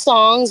certain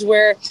songs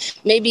where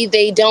maybe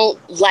they don't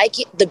like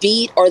the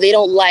beat or they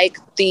don't like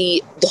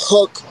the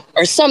hook,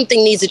 or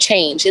something needs to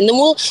change, and then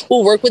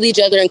we'll work with each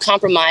other and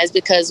compromise,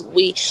 because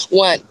we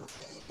want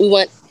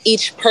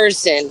each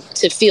person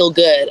to feel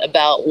good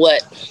about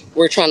what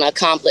we're trying to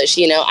accomplish.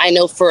 I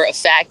know for a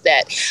fact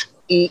that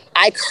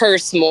I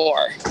curse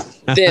more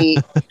than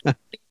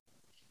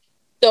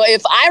so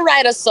if I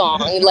write a song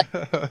like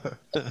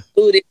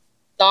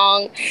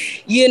song,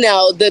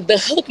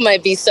 the hook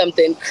might be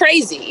something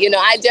crazy.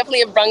 I definitely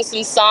have brung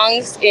some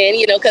songs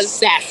in, because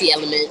sassy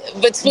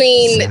element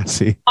between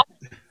sassy.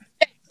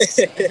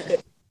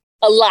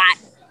 A lot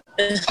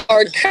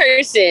or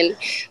cursing.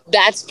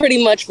 That's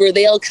pretty much where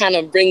they'll kind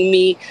of bring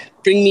me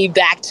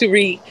back to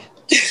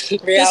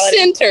the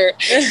center.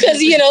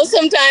 Because,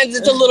 sometimes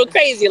it's a little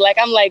crazy. Like,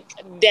 I'm like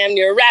damn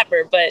near a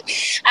rapper, but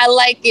I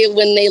like it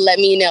when they let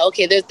me know,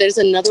 okay, there's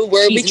another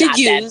word we could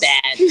use.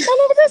 That bad.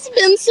 No, but there's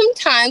been some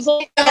times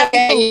like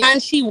a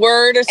raunchy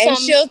word or something. And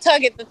she'll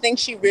target the things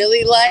she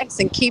really likes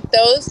and keep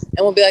those, and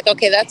we'll be like,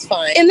 okay, that's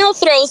fine. And they'll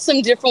throw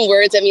some different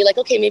words at me, like,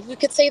 okay, maybe we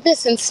could say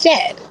this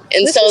instead.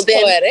 And this so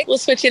then poetic. We'll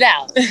switch it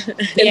out.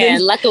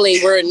 And luckily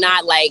we're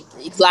not like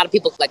a lot of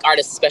people, like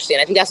artists especially,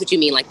 and I think that's what you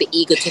mean, like the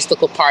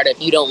egotistical part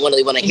of you don't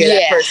really want to hear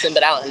that person,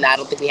 but I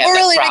don't think we have we're that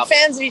really problem. big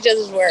fans of each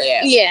other's work.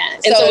 Yeah.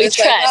 And so we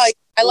trust. Like,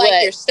 I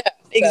like your stuff.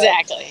 So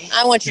exactly.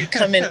 I want you to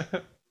come in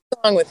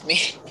along with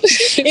me.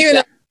 Even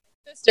though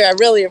sister, I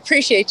really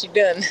appreciate you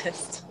doing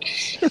this.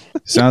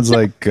 Sounds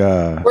like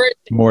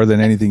more than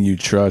anything, you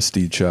trust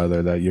each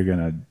other that you're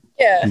gonna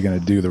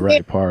do the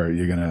right part.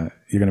 You're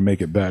gonna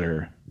make it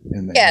better.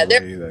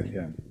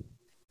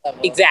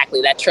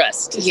 Exactly, that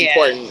trust is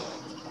important.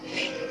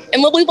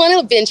 And what we want to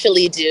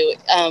eventually do,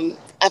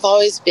 I've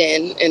always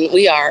been, and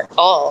we are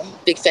all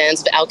big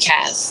fans of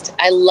Outkast.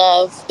 I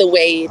love the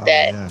way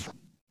that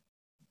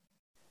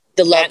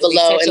The Love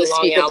Below and The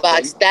Speaker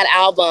Box, that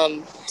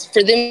album,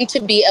 for them to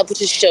be able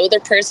to show their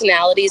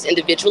personalities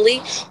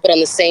individually, but on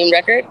the same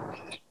record,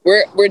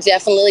 we're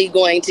definitely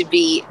going to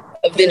be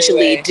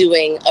eventually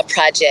doing a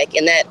project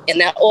in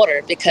that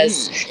order,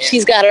 because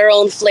she's got her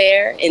own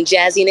flair and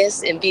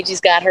jazziness, and BG's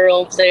got her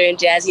own flair and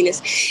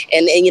jazziness,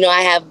 and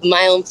I have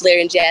my own flair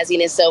and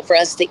jazziness. So for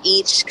us to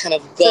each kind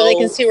of go, so they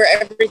can see where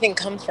everything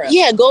comes from.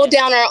 Yeah, go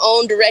down our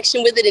own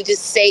direction with it and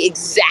just say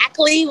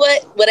exactly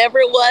whatever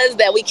it was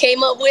that we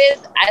came up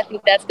with. I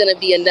think that's going to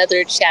be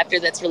another chapter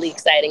that's really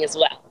exciting as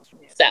well.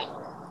 So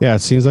yeah, it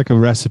seems like a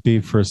recipe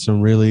for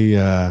some really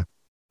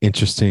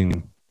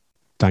interesting,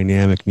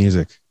 dynamic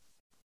music.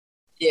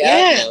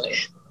 Yeah.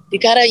 You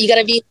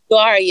gotta be who you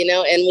are,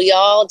 and we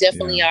all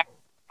definitely are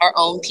our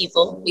own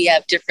people. We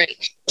have different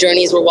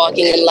journeys we're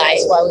walking in life.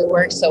 That's why we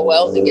work so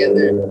well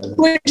together.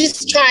 We're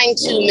just trying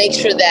to make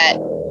sure that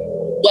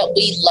what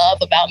we love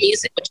about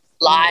music, which is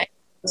live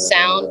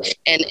sound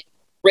and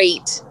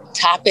great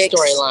topics,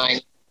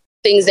 storyline,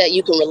 things that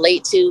you can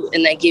relate to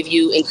and that give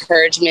you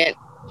encouragement,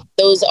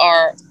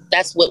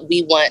 that's what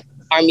we want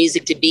our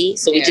music to be.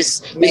 So we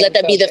let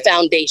that be the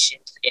foundation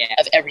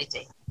of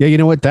everything. Yeah, you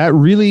know what? That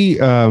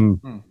really, I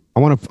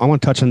want to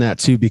touch on that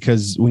too,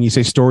 because when you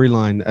say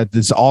storyline,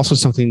 it's also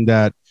something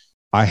that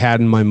I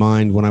had in my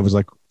mind when I was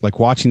like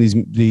watching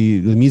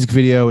the music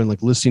video and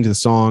like listening to the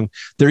song.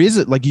 There is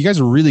you guys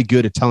are really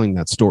good at telling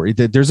that story.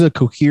 There's a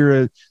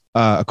coherent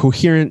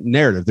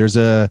narrative. There's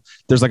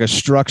like a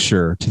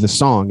structure to the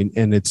song,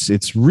 and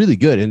it's really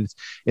good. And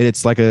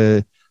it's like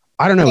I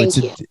don't know.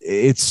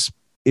 It's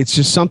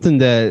just something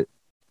that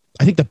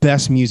I think the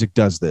best music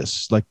does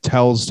this, like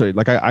tells story.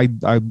 Like I'm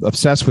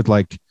obsessed with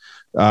like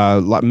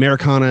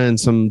Americana and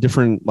some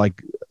different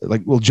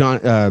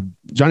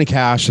Johnny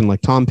Cash and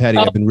like Tom Petty.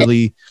 I've been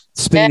really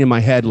spinning in my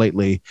head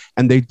lately,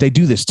 and they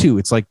do this too.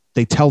 It's like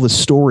they tell the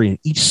story, and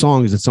each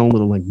song is its own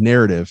little like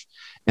narrative.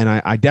 And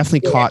I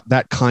definitely caught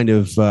that kind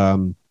of I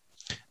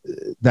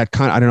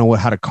don't know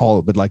how to call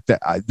it, but like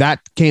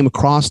that came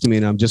across to me,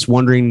 and I'm just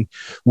wondering,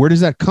 where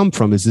does that come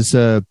from? Is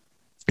it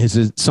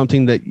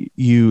something that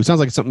it sounds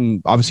like it's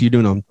something obviously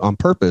you're doing on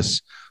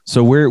purpose.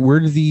 So where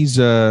do these,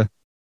 how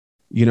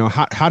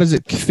does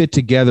it fit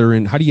together,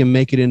 and how do you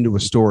make it into a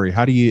story?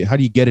 How do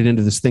you get it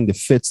into this thing that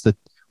fits the,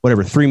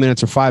 whatever, 3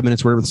 minutes or 5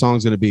 minutes, whatever the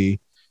song's going to be,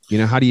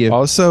 how do you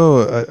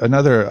also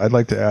I'd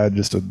like to add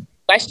just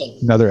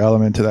another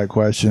element to that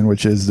question,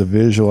 which is the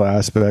visual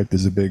aspect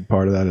is a big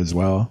part of that as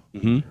well.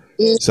 Mm-hmm.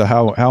 So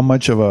how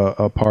much of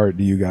a part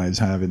do you guys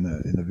have in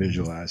the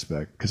visual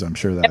aspect? Because I'm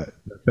sure that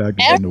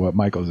factors into what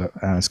Michael's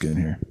asking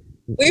here.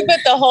 We put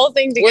the whole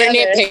thing together.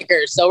 We're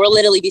nitpickers, so we'll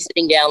literally be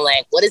sitting down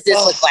like, what does this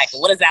look like?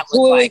 And what does that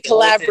look like? Who are we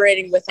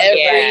collaborating with?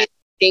 Every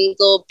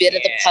single bit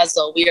of the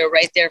puzzle, we are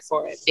right there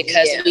for it,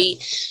 because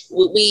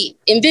we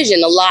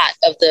envision a lot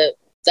of the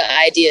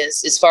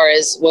ideas as far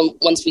as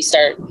once we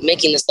start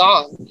making the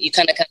song, you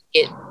kind of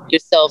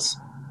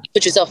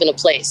put yourself in a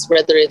place,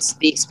 whether it's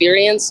the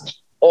experience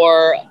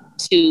or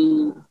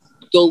to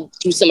go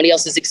through somebody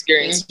else's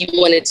experience. You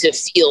want it to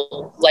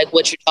feel like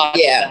what you're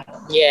talking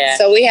about. Yeah.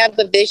 So we have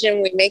the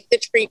vision, we make the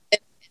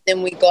treatment, and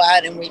then we go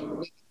out and we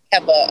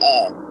have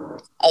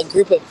a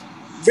group of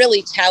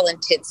really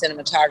talented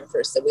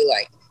cinematographers that we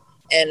like.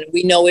 And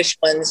we know which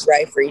one's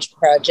right for each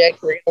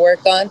project we're going to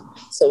work on.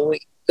 So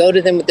we go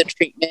to them with the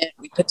treatment.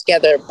 We put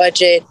together a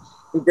budget.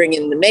 We bring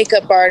in the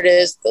makeup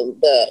artist,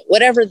 the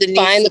whatever the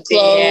find the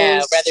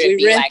clothes. Whether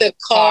we rent the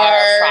car,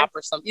 prop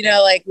or something.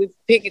 Like we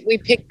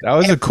pick. That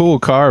was a cool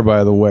car,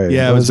 by the way.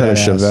 Yeah, was that a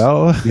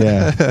Chevelle?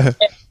 Yeah.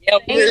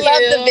 We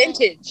love the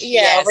vintage.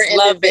 Yeah, we're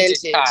love into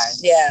vintage cars.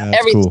 Yeah,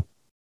 that's cool.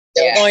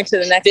 We're going to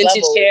the next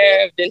vintage level.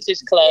 hair, vintage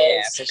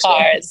clothes,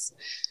 cars.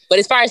 Sure. But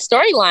as far as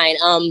storyline,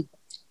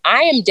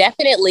 I am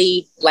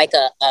definitely like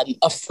a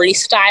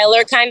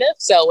freestyler kind of.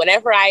 So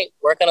whenever I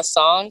work on a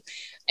song,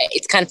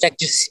 it's kind of like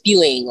just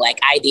spewing like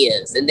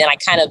ideas, and then I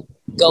kind of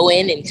go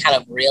in and kind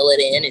of reel it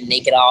in and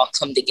make it all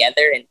come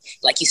together. And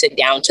like you said,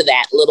 down to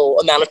that little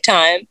amount of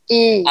time.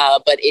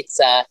 But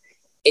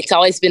it's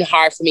always been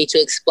hard for me to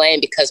explain,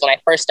 because when I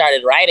first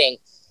started writing,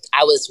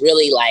 I was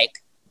really like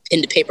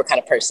pen to paper kind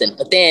of person.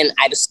 But then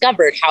I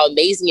discovered how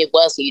amazing it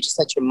was when you just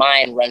let your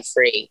mind run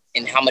free,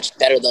 and how much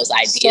better those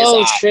ideas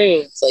are. So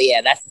true. So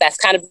yeah, that's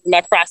kind of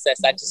my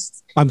process.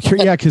 I'm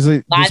curious, yeah, because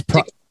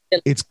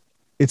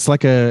it's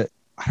like I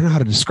don't know how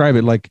to describe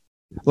it. Like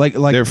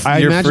you're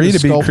free to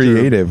be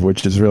creative,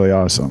 which is really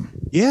awesome.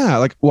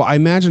 Yeah, I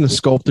imagine a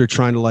sculptor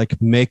trying to like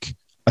make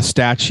a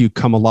statue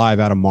come alive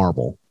out of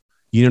marble.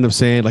 You know what I'm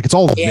saying? Like it's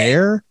all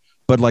there,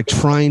 but like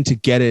trying to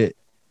get it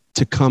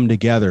to come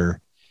together.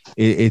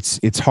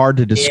 It's hard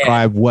to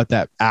describe what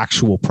that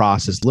actual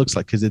process looks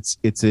like, because it's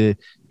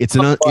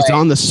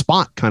on the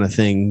spot kind of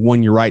thing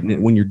when you're writing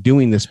it, when you're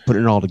doing this,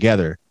 putting it all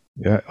together.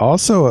 Yeah.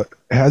 Also,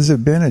 has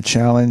it been a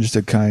challenge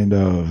to kind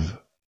of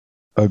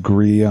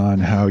agree on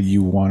how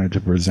you wanted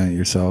to present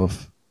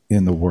yourself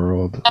in the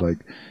world, like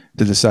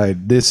to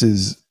decide this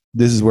is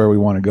where we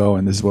want to go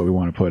and this is what we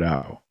want to put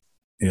out?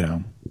 You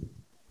know.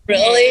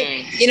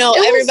 Really,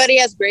 everybody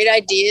has great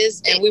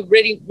ideas, and we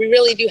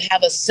really do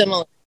have a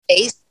similar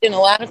taste in a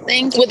lot of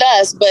things with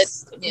us, but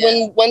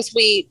once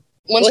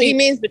he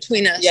means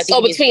between us. Yes,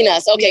 between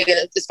us. Okay,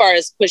 good. As far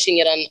as pushing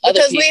it on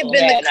other people. Because we've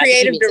been the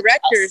creative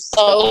directors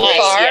so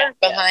far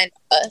behind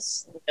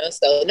us.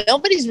 So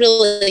nobody's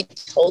really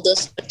told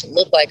us what to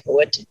look like or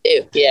what to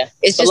do. Yeah.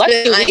 It's just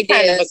been we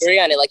kind of agree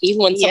on it. Like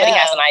even when somebody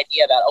has an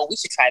idea about, we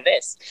should try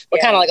this, we're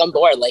kind of like on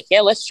board. Like,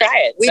 let's try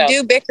it. We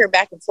do bicker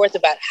back and forth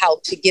about how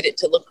to get it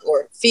to look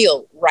or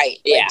feel right.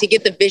 Like, to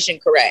get the vision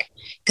correct.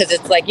 Because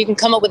it's like you can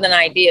come up with an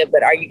idea,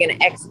 but are you going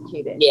to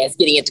execute it? Yeah, it's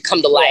getting it to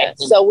come to life.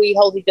 Yeah. So we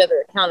hold each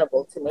other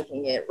accountable to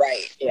making it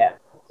right. Yeah.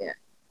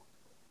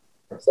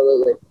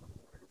 Absolutely.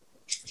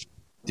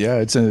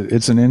 Yeah, it's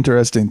an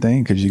interesting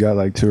thing, because you got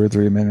like 2 or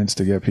 3 minutes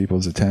to get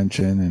people's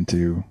attention and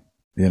to,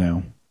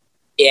 Yeah,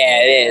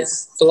 it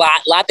is. It's a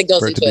lot that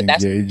goes into it.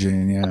 That's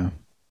engaging. Yeah,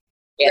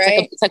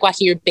 it's like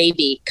watching your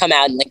baby come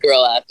out and like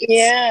grow up.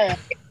 Yeah,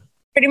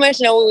 pretty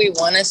much know what we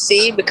want to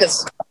see,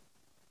 because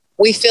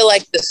we feel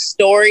like the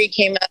story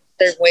came out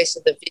certain ways,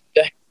 so the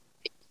video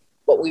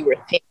what we were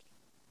thinking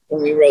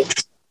when we wrote.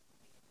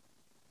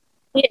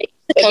 Yeah,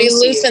 it'd be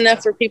loose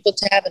enough for people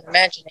to have an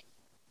imagination.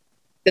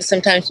 Because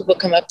sometimes people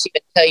come up to you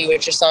and tell you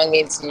what your song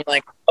means, and you're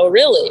like, "Oh,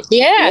 really?"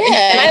 Yeah.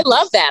 And I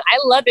love that. I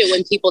love it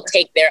when people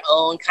take their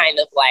own kind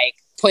of like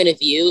point of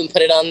view and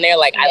put it on there.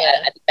 Like,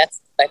 I think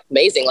that's like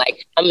amazing.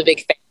 Like, I'm a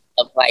big fan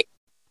of like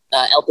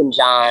Elton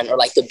John or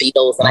like the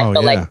Beatles, and I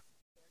feel like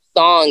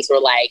songs were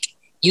like,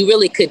 you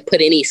really could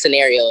put any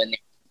scenario in there,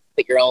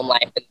 put your own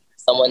life, and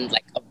someone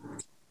like a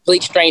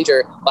complete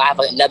stranger will have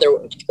another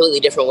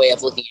completely different way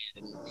of looking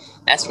at it. And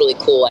that's really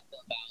cool. I feel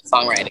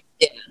about songwriting.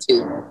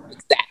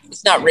 Exactly.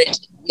 It's not written.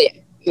 Yeah.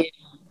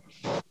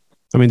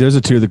 I mean, those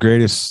are two of the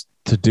greatest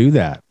to do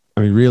that.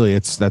 I mean, really, I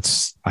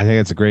think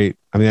it's a great,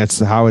 that's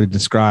how I would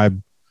describe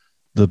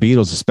the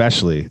Beatles,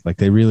 especially. Like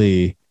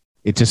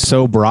it's just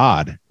so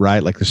broad,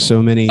 right? Like there's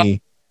so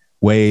many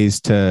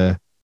ways to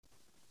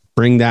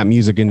bring that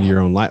music into your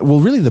own life. Well,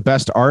 really the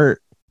best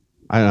art,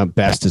 I don't know,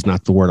 best is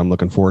not the word I'm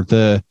looking for.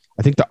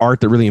 I think the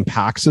art that really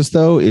impacts us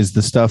though, is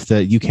the stuff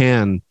that you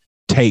can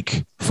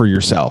take for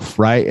yourself,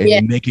 right?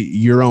 And make it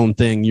your own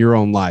thing, your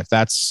own life.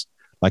 That's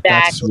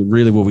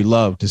really what we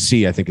love to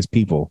see, I think, as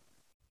people.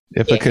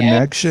 If a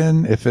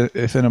connection, if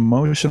an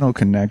emotional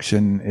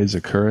connection is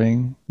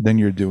occurring, then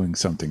you're doing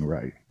something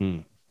right.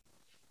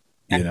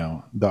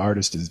 The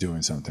artist is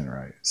doing something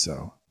right.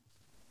 So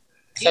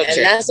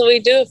and that's what we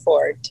do it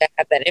for, to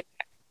have that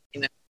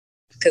impact,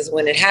 because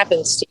when it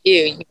happens to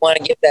you, you want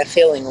to give that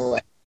feeling away.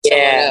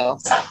 Yeah,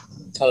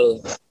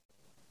 totally.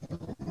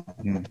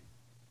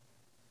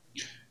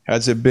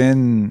 Has it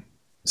been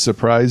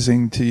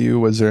surprising to you?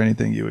 Was there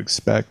anything you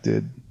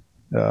expected?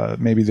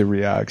 Maybe the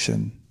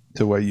reaction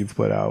to what you've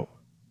put out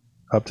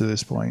up to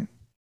this point?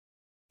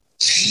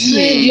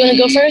 You want to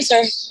go first,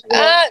 or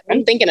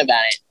I'm thinking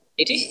about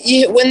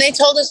it. When they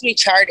told us we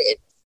charted,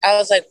 I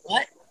was like,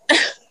 "What?"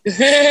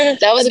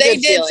 That was. They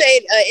did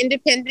say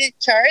independent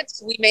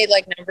charts. We made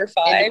like number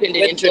 5.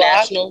 Independent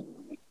international.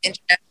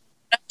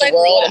 Like,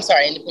 world. I'm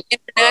sorry,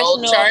 international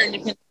world chart.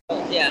 Independent.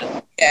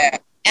 Yeah.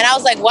 And I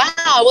was like, wow,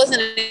 I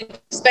wasn't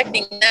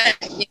expecting that.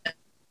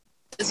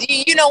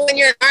 When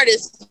you're an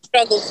artist, you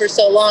struggle for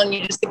so long,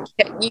 you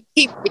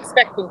keep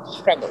expecting to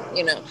struggle,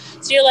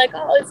 So you're like,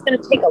 oh, it's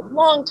going to take a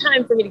long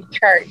time for me to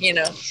chart,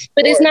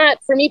 But it's not,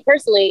 for me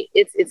personally,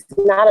 it's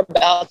not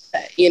about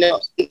that,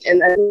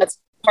 and that's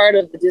part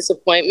of the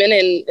disappointment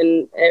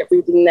and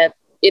everything that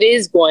it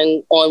is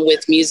going on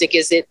with music.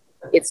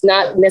 It's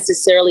not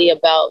necessarily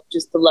about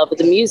just the love of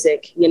the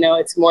music,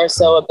 it's more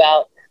so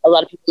about, a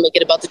lot of people make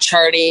it about the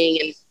charting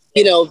and,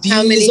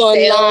 views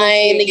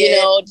online, do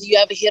you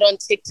have a hit on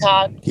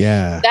TikTok?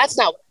 Yeah. That's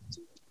not what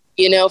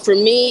I do. For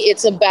me,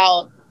 it's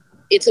about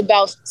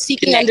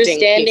seeking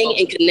understanding people.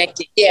 And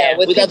connecting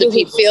with other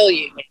people. Who feel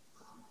you.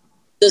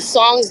 The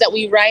songs that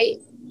we write,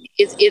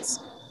 it's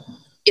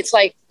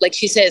like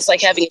she said, it's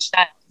like having a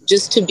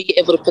just to be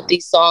able to put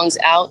these songs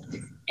out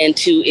and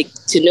to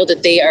know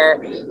that they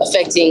are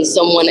affecting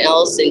someone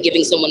else and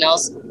giving someone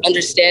else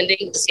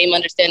understanding, the same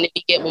understanding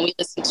we get when we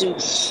listen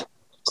to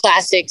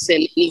classics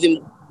and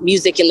even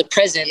music in the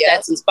present,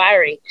 that's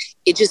inspiring.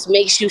 It just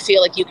makes you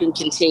feel like you can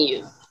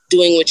continue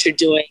doing what you're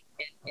doing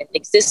and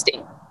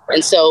existing.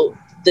 And so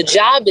the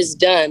job is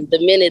done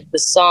the minute the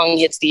song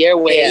hits the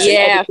airwaves.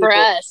 Yeah, for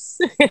us.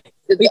 We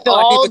feel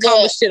like we've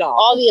accomplished it all.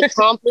 All the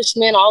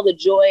accomplishment, all the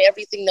joy,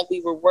 everything that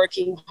we were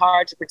working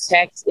hard to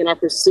protect in our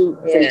pursuit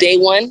from day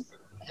one.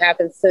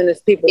 Happens as soon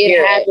as people hear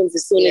it. It happens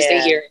as soon as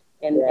they hear it.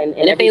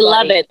 And if they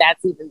love it,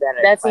 that's even better.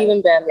 That's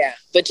even better. Yeah.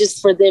 But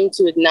just for them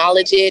to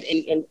acknowledge it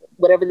and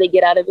whatever they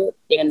get out of it,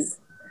 and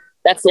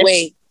that's the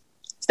way.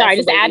 Sorry,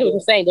 just add to what you're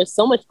saying. There's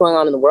so much going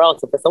on in the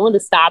world. So for someone to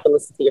stop and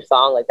listen to your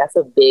song, like that's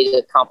a big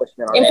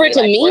accomplishment already. And for it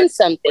to mean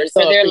something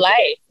for their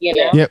life, you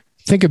know? Yep.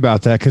 Think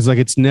about that, because like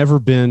it's never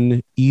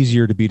been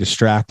easier to be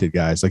distracted,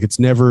 guys. Like it's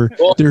never,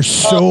 there's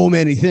so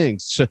many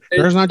things. So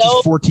there's not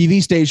just 4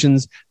 TV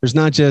stations. There's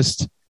not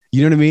just,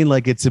 you know what I mean?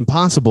 Like it's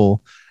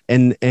impossible.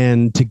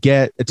 And to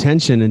get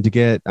attention and to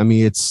get, I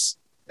mean, it's,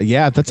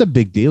 that's a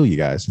big deal, you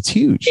guys. It's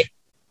huge.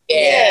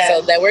 Yeah.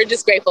 So that we're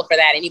just grateful for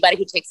that. Anybody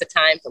who takes the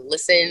time to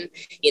listen,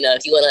 you know,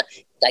 if you want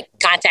to like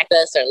contact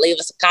us or leave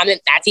us a comment,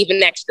 that's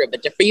even extra.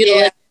 But for you to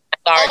listen,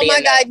 that's already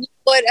my God. You know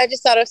what? I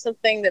just thought of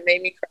something that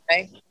made me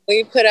cry.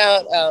 We put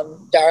out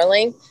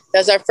Darling.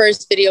 That's our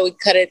first video. We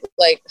cut it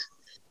like,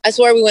 I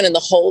swear we went in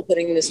the hole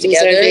putting this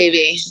together.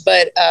 Baby.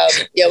 But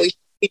we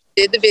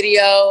did the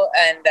video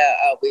and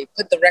we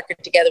put the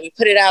record together. We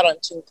put it out on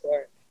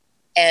TuneCore.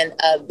 And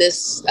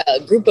this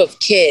group of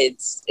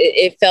kids,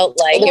 it felt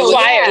like it was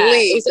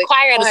a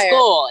choir at a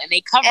school, and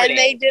they covered it. And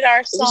they did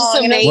our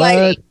song. And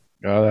what?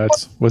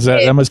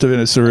 That must have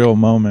been a surreal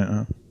moment.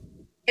 Huh?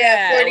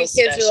 Yeah, 40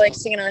 kids were like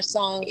singing our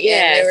song.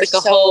 Yeah, it was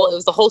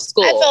the whole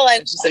school. I felt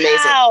like, just amazing.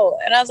 Wow.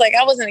 And I was like,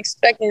 I wasn't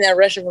expecting that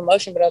rush of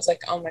emotion, but I was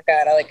like, oh my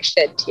God, I like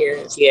shed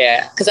tears.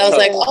 Yeah. Because I was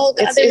like, oh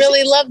God, they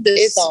really love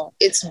this song.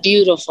 It's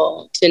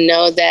beautiful to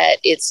know that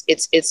it's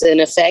an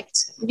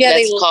effect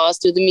that's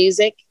caused through the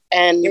music.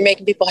 And you're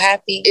making people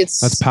happy.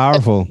 That's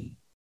powerful.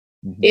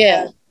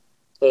 Yeah.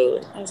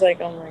 I was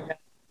like, oh my God.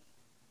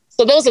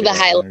 So those are the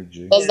highlights.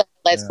 Those are the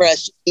highlights for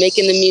us,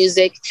 making the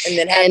music and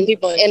then having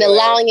people and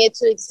allowing it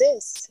to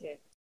exist. Yeah.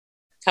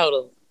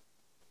 Totally.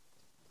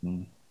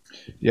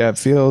 Yeah, it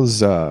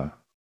feels I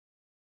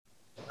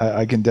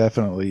can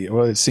definitely,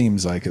 well, it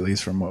seems like, at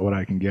least from what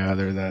I can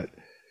gather, that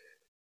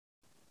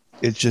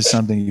it's just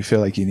something you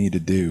feel like you need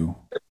to do.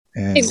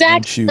 And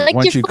exactly.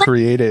 once you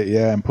create it,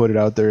 and put it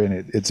out there,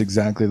 and it's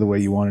exactly the way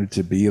you want it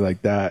to be,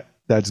 like that,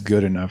 that's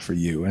good enough for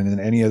you. And then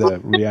any of the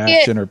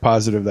reaction or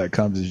positive that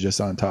comes is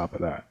just on top of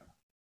that.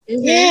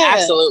 Yeah,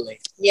 absolutely.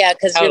 Yeah,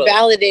 because you're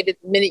validated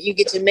the minute you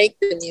get to make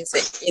the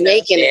music.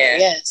 Making it,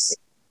 yes.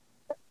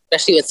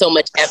 Especially when so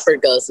much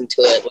effort goes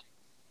into it.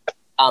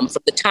 From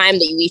the time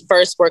that we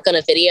first work on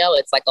a video,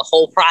 it's like a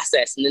whole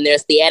process, and then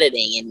there's the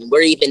editing, and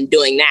we're even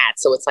doing that.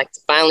 So it's like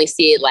to finally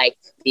see it like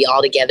be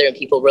all together and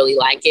people really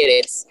like it.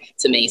 It's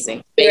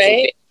amazing,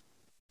 right?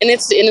 And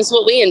it's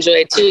what we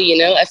enjoy too. You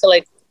know, I feel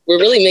like we're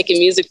really making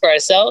music for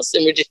ourselves,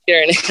 and we're just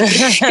sharing it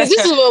because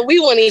this is what we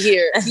want to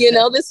hear. You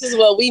know, this is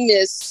what we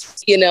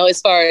miss. You know,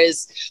 as far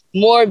as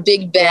more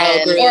big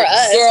band or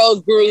us,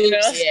 girl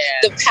groups,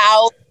 the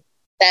power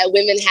that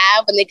women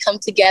have when they come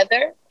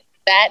together.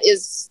 That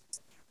is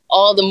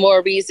all the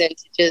more reason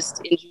to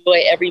just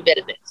enjoy every bit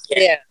of it.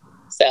 Yeah.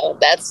 So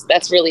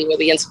that's really where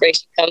the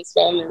inspiration comes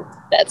from, and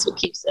that's what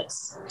keeps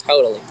us.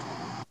 Totally.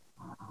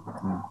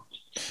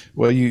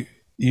 Well, you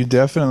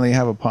definitely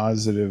have a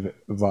positive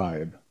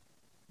vibe.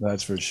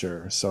 That's for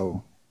sure.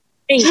 So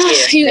thank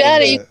you. You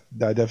got it.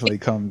 That definitely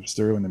comes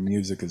through in the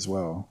music as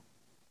well.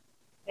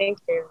 Thank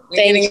you. We're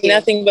getting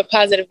nothing but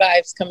positive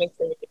vibes coming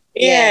from you.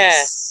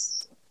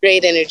 Yes.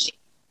 Great energy.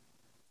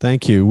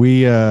 Thank you.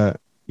 We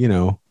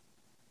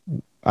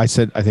I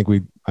think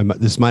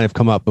this might have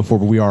come up before,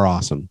 but we are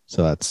awesome.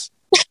 So that's.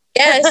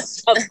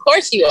 Yes. Of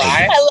course you are.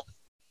 I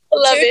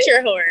love it.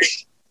 Your horn.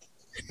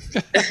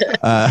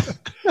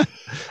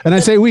 And I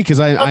say we, because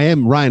I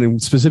am Ryan,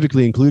 and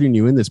specifically including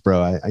you in this,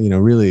 bro. I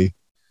really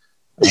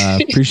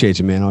appreciate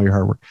you, man. All your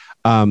hard work.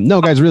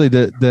 No, guys, really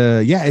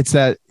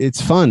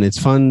it's fun. It's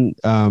fun.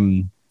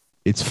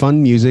 It's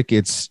fun music.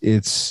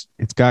 It's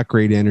got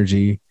great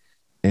energy.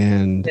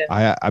 And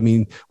I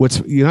mean,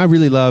 I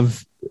really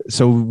love,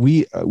 so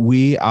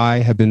I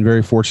have been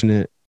very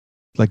fortunate.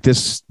 Like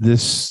this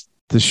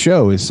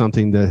show is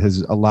something that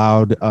has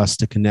allowed us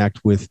to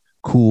connect with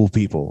cool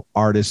people,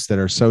 artists that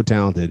are so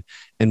talented.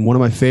 And one of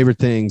my favorite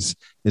things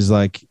is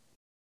like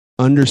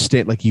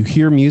understand, like you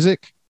hear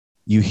music,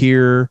 you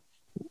hear,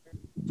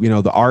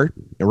 the art,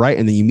 right?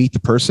 And then you meet the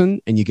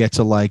person and you get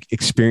to like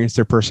experience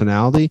their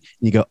personality and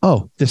you go,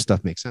 oh, this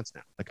stuff makes sense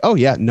now. Like, oh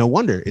yeah, no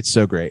wonder it's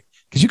so great.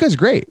 Cause you guys are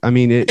great. I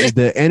mean,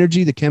 the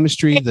energy, the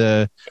chemistry,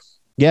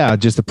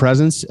 just the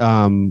presence.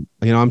 I'm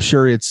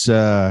sure it's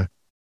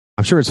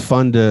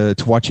fun to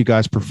watch you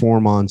guys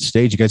perform on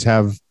stage. You guys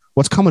have,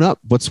 what's coming up?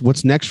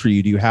 What's next for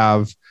you? Do you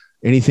have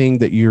anything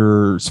that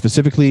you're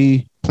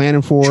specifically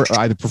planning for?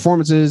 Either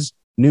performances,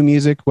 new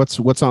music? What's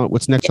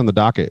next on the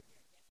docket?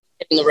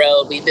 In the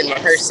road, we've been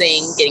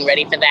rehearsing, getting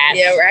ready for that.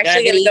 Yeah, we're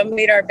actually going to go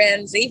meet our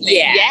band this evening.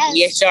 Yeah,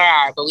 yes, sure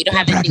are. But we don't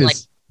have anything like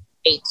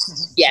 8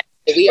 yet.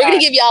 We're going to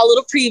give y'all a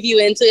little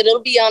preview into it.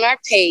 It'll be on our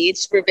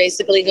page. We're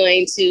basically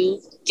going to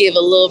give a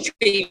little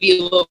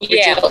preview of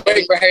what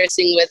we're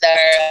rehearsing with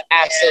our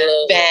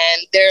absolute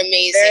band. They're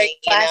amazing. Very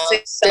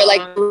classic songs. They're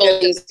like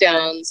Rolling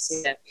Stones.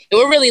 Yeah. And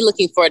we're really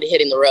looking forward to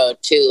hitting the road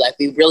too. Like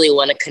we really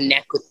want to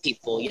connect with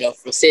people,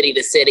 from city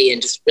to city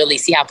and just really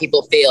see how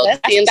people feel.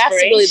 That's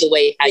really the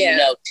way how you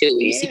know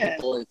too. You see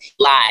people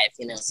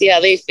live, see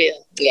how they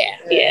feel. Yeah.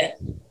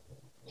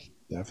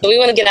 Definitely. So we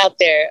want to get out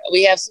there.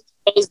 We have some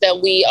shows that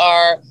we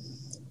are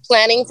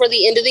planning for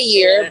the end of the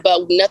year,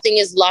 but nothing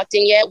is locked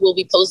in yet. We'll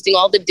be posting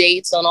all the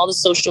dates on all the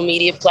social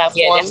media platforms.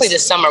 Yeah, definitely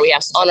this summer we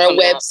have on our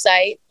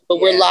website. But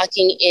we're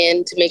locking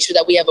in to make sure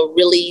that we have a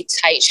really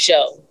tight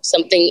show,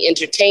 something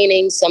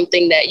entertaining,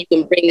 something that you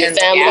can bring your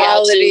family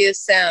out to. The quality of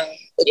sound.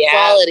 The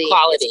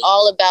quality. It's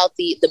all about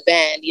the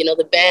band.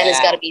 The band has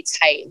got to be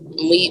tight.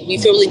 And we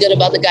feel really good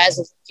about the guys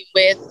we're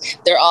working with.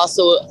 They're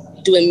also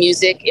doing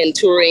music and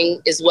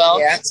touring as well.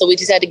 Yeah. So we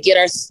just had to get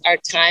our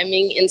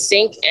timing in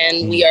sync,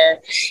 and we are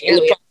in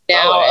the process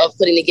now of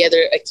putting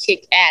together a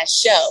kick-ass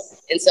show.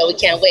 And so we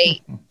can't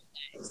wait.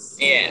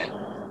 Yeah.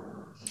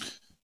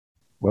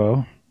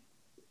 Well,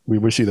 we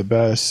wish you the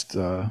best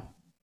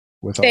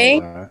with all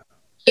that.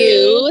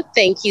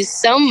 Thank you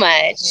so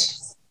much.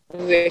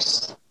 We wish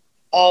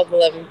all the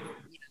love and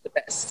the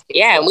best.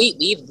 Yeah, and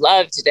we'd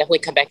love to definitely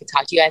come back and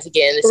talk to you guys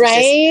again. This is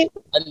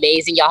just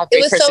amazing. Y'all have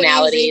great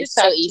personalities.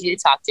 So easy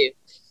to talk to.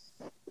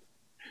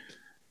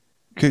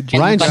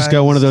 Ryan's just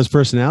got one of those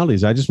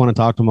personalities. I just want to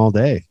talk to him all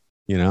day.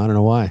 I don't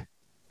know why.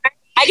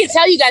 I can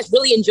tell you guys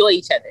really enjoy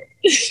each other.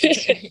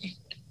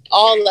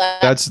 All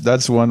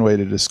that's one way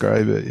to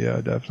describe it. Yeah,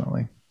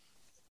 definitely.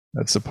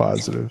 That's a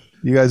positive.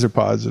 You guys are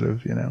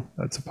positive,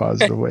 That's a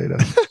positive way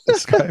to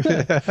describe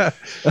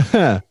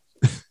it.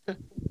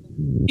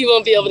 You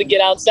won't be able to get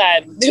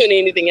outside doing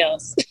anything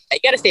else. You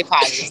got to stay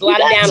positive. There's a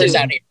lot of downers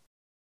out here.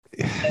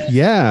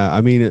 Yeah,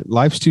 I mean,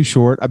 life's too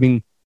short. I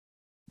mean,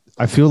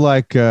 I feel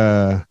like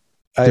I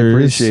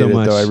appreciate it,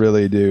 though. I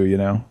really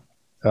do.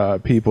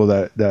 People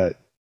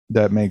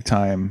that make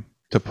time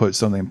to put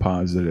something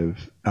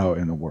positive out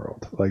in the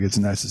world, like it's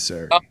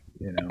necessary.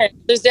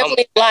 There's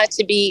definitely a lot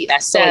to be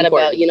sad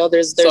about.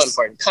 There's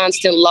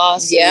constant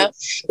loss. Yeah,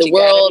 the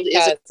world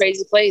is a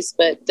crazy place,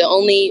 but the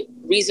only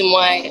reason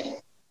why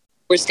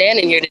we're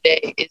standing here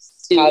today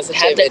is to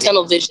have that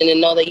tunnel vision and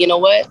know that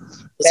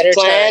there's a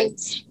plan.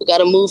 We got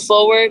to move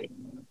forward.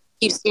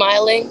 Keep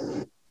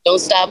smiling. Don't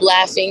stop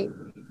laughing.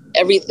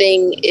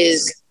 Everything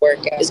is going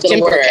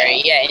to work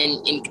out. Yeah,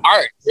 and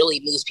art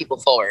really moves people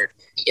forward.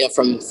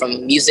 From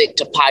music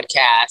to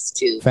podcast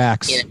to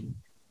facts.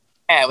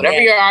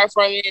 Whatever your art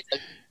form is.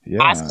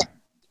 Yeah. So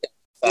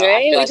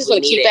we just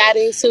want to keep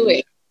adding to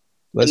it.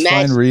 Let's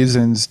find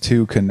reasons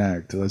to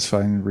connect. Let's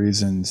find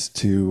reasons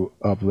to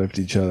uplift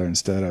each other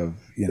instead of,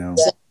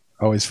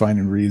 always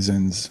finding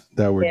reasons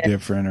that we're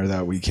different or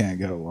that we can't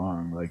get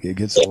along. Like it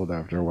gets old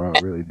after a while.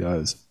 It really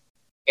does.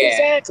 Yeah.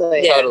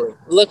 Exactly. Yeah. Totally.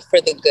 Look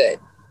for the good.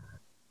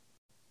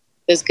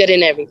 There's good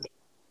in everything.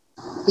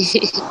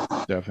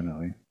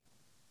 Definitely.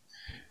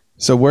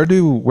 So where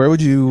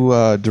would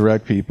you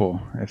direct people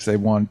if they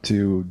want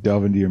to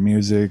delve into your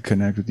music,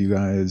 connect with you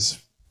guys?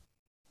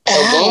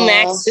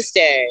 Womack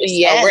Sisters.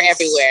 Yes. We're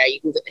everywhere.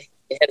 You can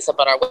hit us up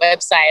on our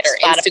website or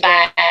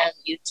Spotify,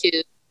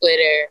 YouTube,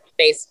 Twitter,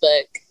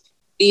 Facebook.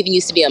 We even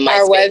used to be on MySpace.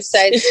 Our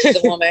website is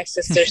the Womack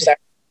Sisters.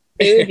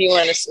 If you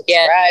want to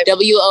subscribe.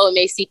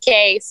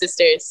 WOMACK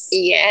Sisters.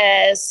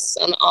 Yes,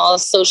 on all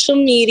social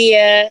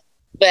media.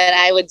 But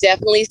I would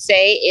definitely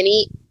say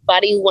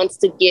anybody who wants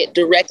to get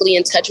directly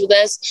in touch with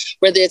us,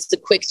 whether it's a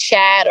quick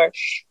chat or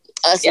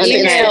us on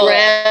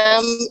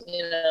Instagram,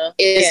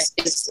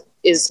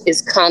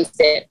 is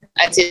constant.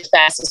 I'd say the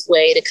fastest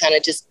way to kind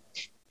of just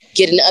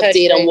get an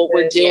update on what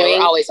we're doing. Yeah,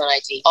 we're always on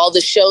IG. All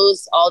the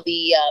shows, all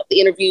the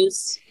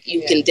interviews,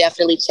 you can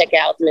definitely check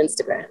out on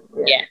Instagram.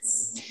 Yeah.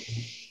 Yes.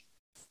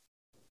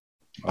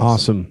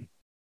 Awesome.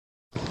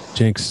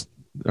 Jinx.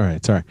 All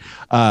right. Sorry.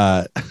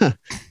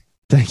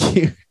 Thank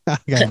you. I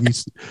got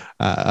used.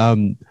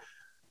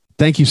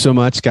 Thank you so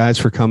much, guys,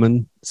 for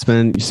coming.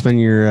 Spend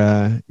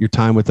your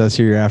time with us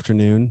here your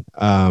afternoon.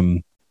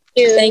 Thank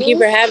you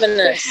for having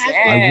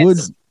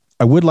us.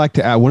 I would like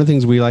to add one of the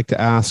things we like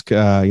to ask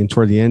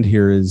toward the end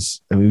here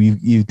is, I mean,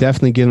 you've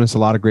definitely given us a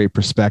lot of great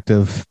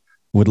perspective.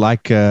 Would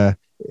like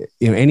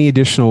any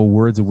additional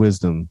words of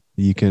wisdom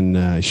you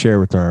can share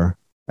with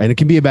and it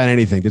can be about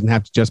anything. It doesn't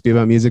have to just be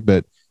about music,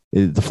 but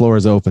the floor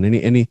is open.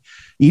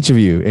 Each of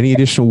you, any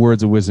additional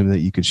words of wisdom that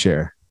you could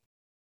share?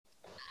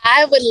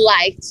 I would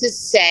like to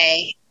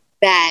say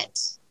that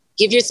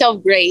give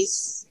yourself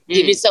grace,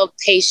 give yourself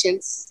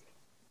patience.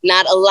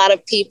 Not a lot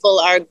of people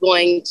are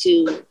going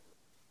to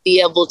be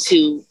able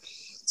to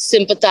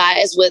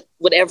sympathize with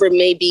whatever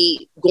may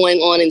be going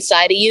on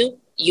inside of you.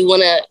 You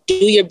want to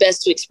do your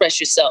best to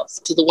express yourself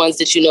to the ones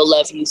that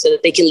love you so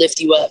that they can lift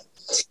you up.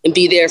 and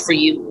be there for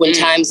you when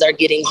times are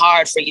getting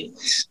hard for you,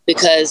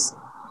 because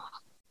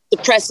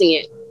suppressing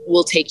it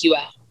will take you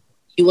out.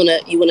 You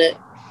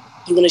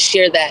wanna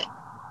share that,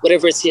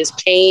 whatever it's his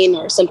pain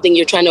or something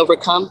you're trying to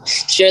overcome,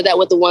 share that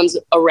with the ones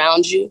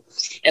around you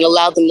and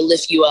allow them to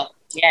lift you up.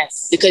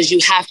 Yes. Because you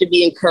have to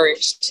be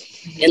encouraged.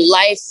 In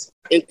life,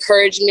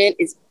 encouragement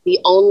is the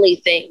only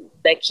thing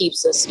that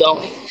keeps us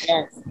going.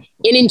 Yes.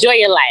 And enjoy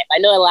your life. I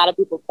know a lot of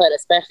people put,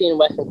 especially in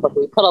Western corporate,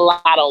 we put a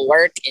lot on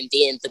work and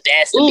being the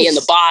best and being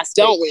the boss,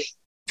 don't we?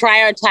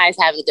 Prioritize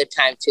having a good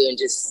time too, and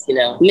just,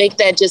 make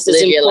that just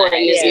as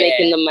important as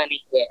making the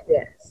money. Yeah.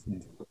 Yes.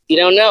 You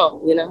don't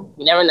know, You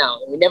never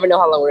know. We never know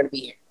how long we're going to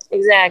be here.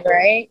 Exactly.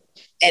 Right.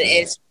 And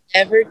it's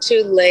never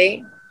too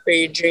late for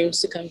your dreams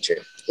to come true.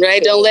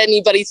 Right? Don't let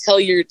anybody tell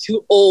you you're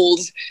too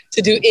old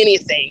to do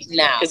anything.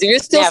 No. Because if you're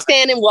still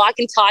standing,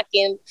 walking,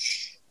 talking,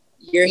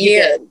 you're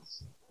here.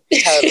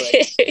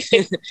 Totally.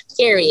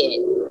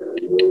 Period.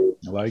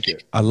 I like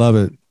it. I love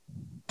it.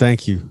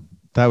 Thank you.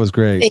 That was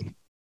great.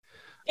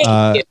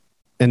 Thank you.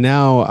 And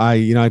now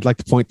I'd like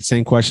to point the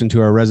same question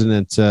to our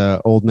resident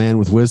old man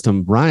with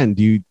wisdom. Ryan,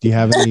 do you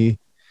have any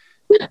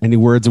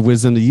words of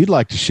wisdom that you'd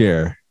like to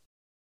share?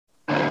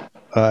 I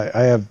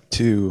have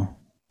two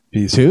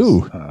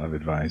pieces of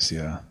advice.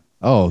 Yeah.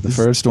 Oh, the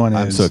first one is,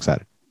 I'm so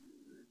excited.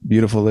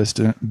 Beautiful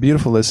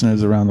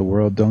listeners around the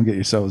world, don't get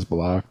yourselves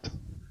blocked.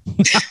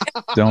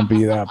 Don't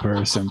be that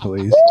person,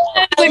 please.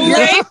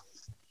 That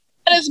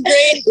is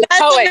great.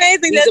 That's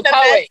amazing. That's the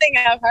best thing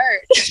I've heard.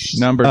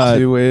 Number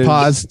two is...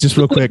 Pause, just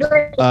real quick.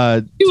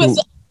 To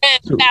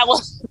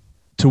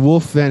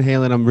Wolf Van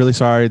Halen, I'm really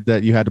sorry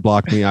that you had to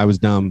block me. I was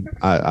dumb.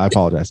 I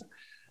apologize.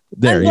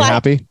 There, you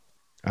happy?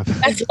 That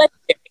is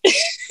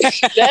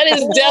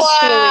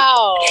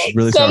definitely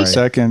really sorry.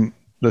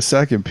 The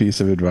second piece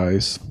of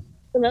advice.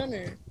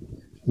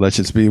 Let's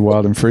just be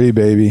wild and free,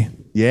 baby.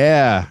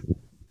 Yeah.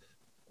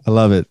 I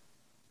love it.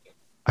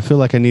 I feel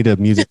like I need a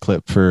music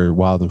clip for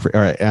Wild and Free. All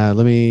right.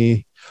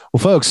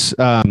 Folks,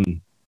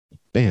 bam,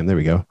 there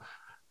we go.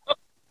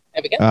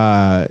 There we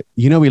go.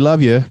 We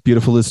love you,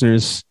 beautiful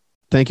listeners.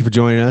 Thank you for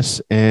joining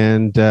us.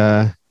 And,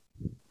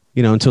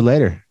 until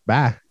later.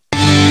 Bye.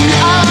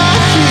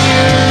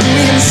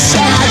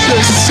 Inside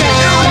the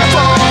sound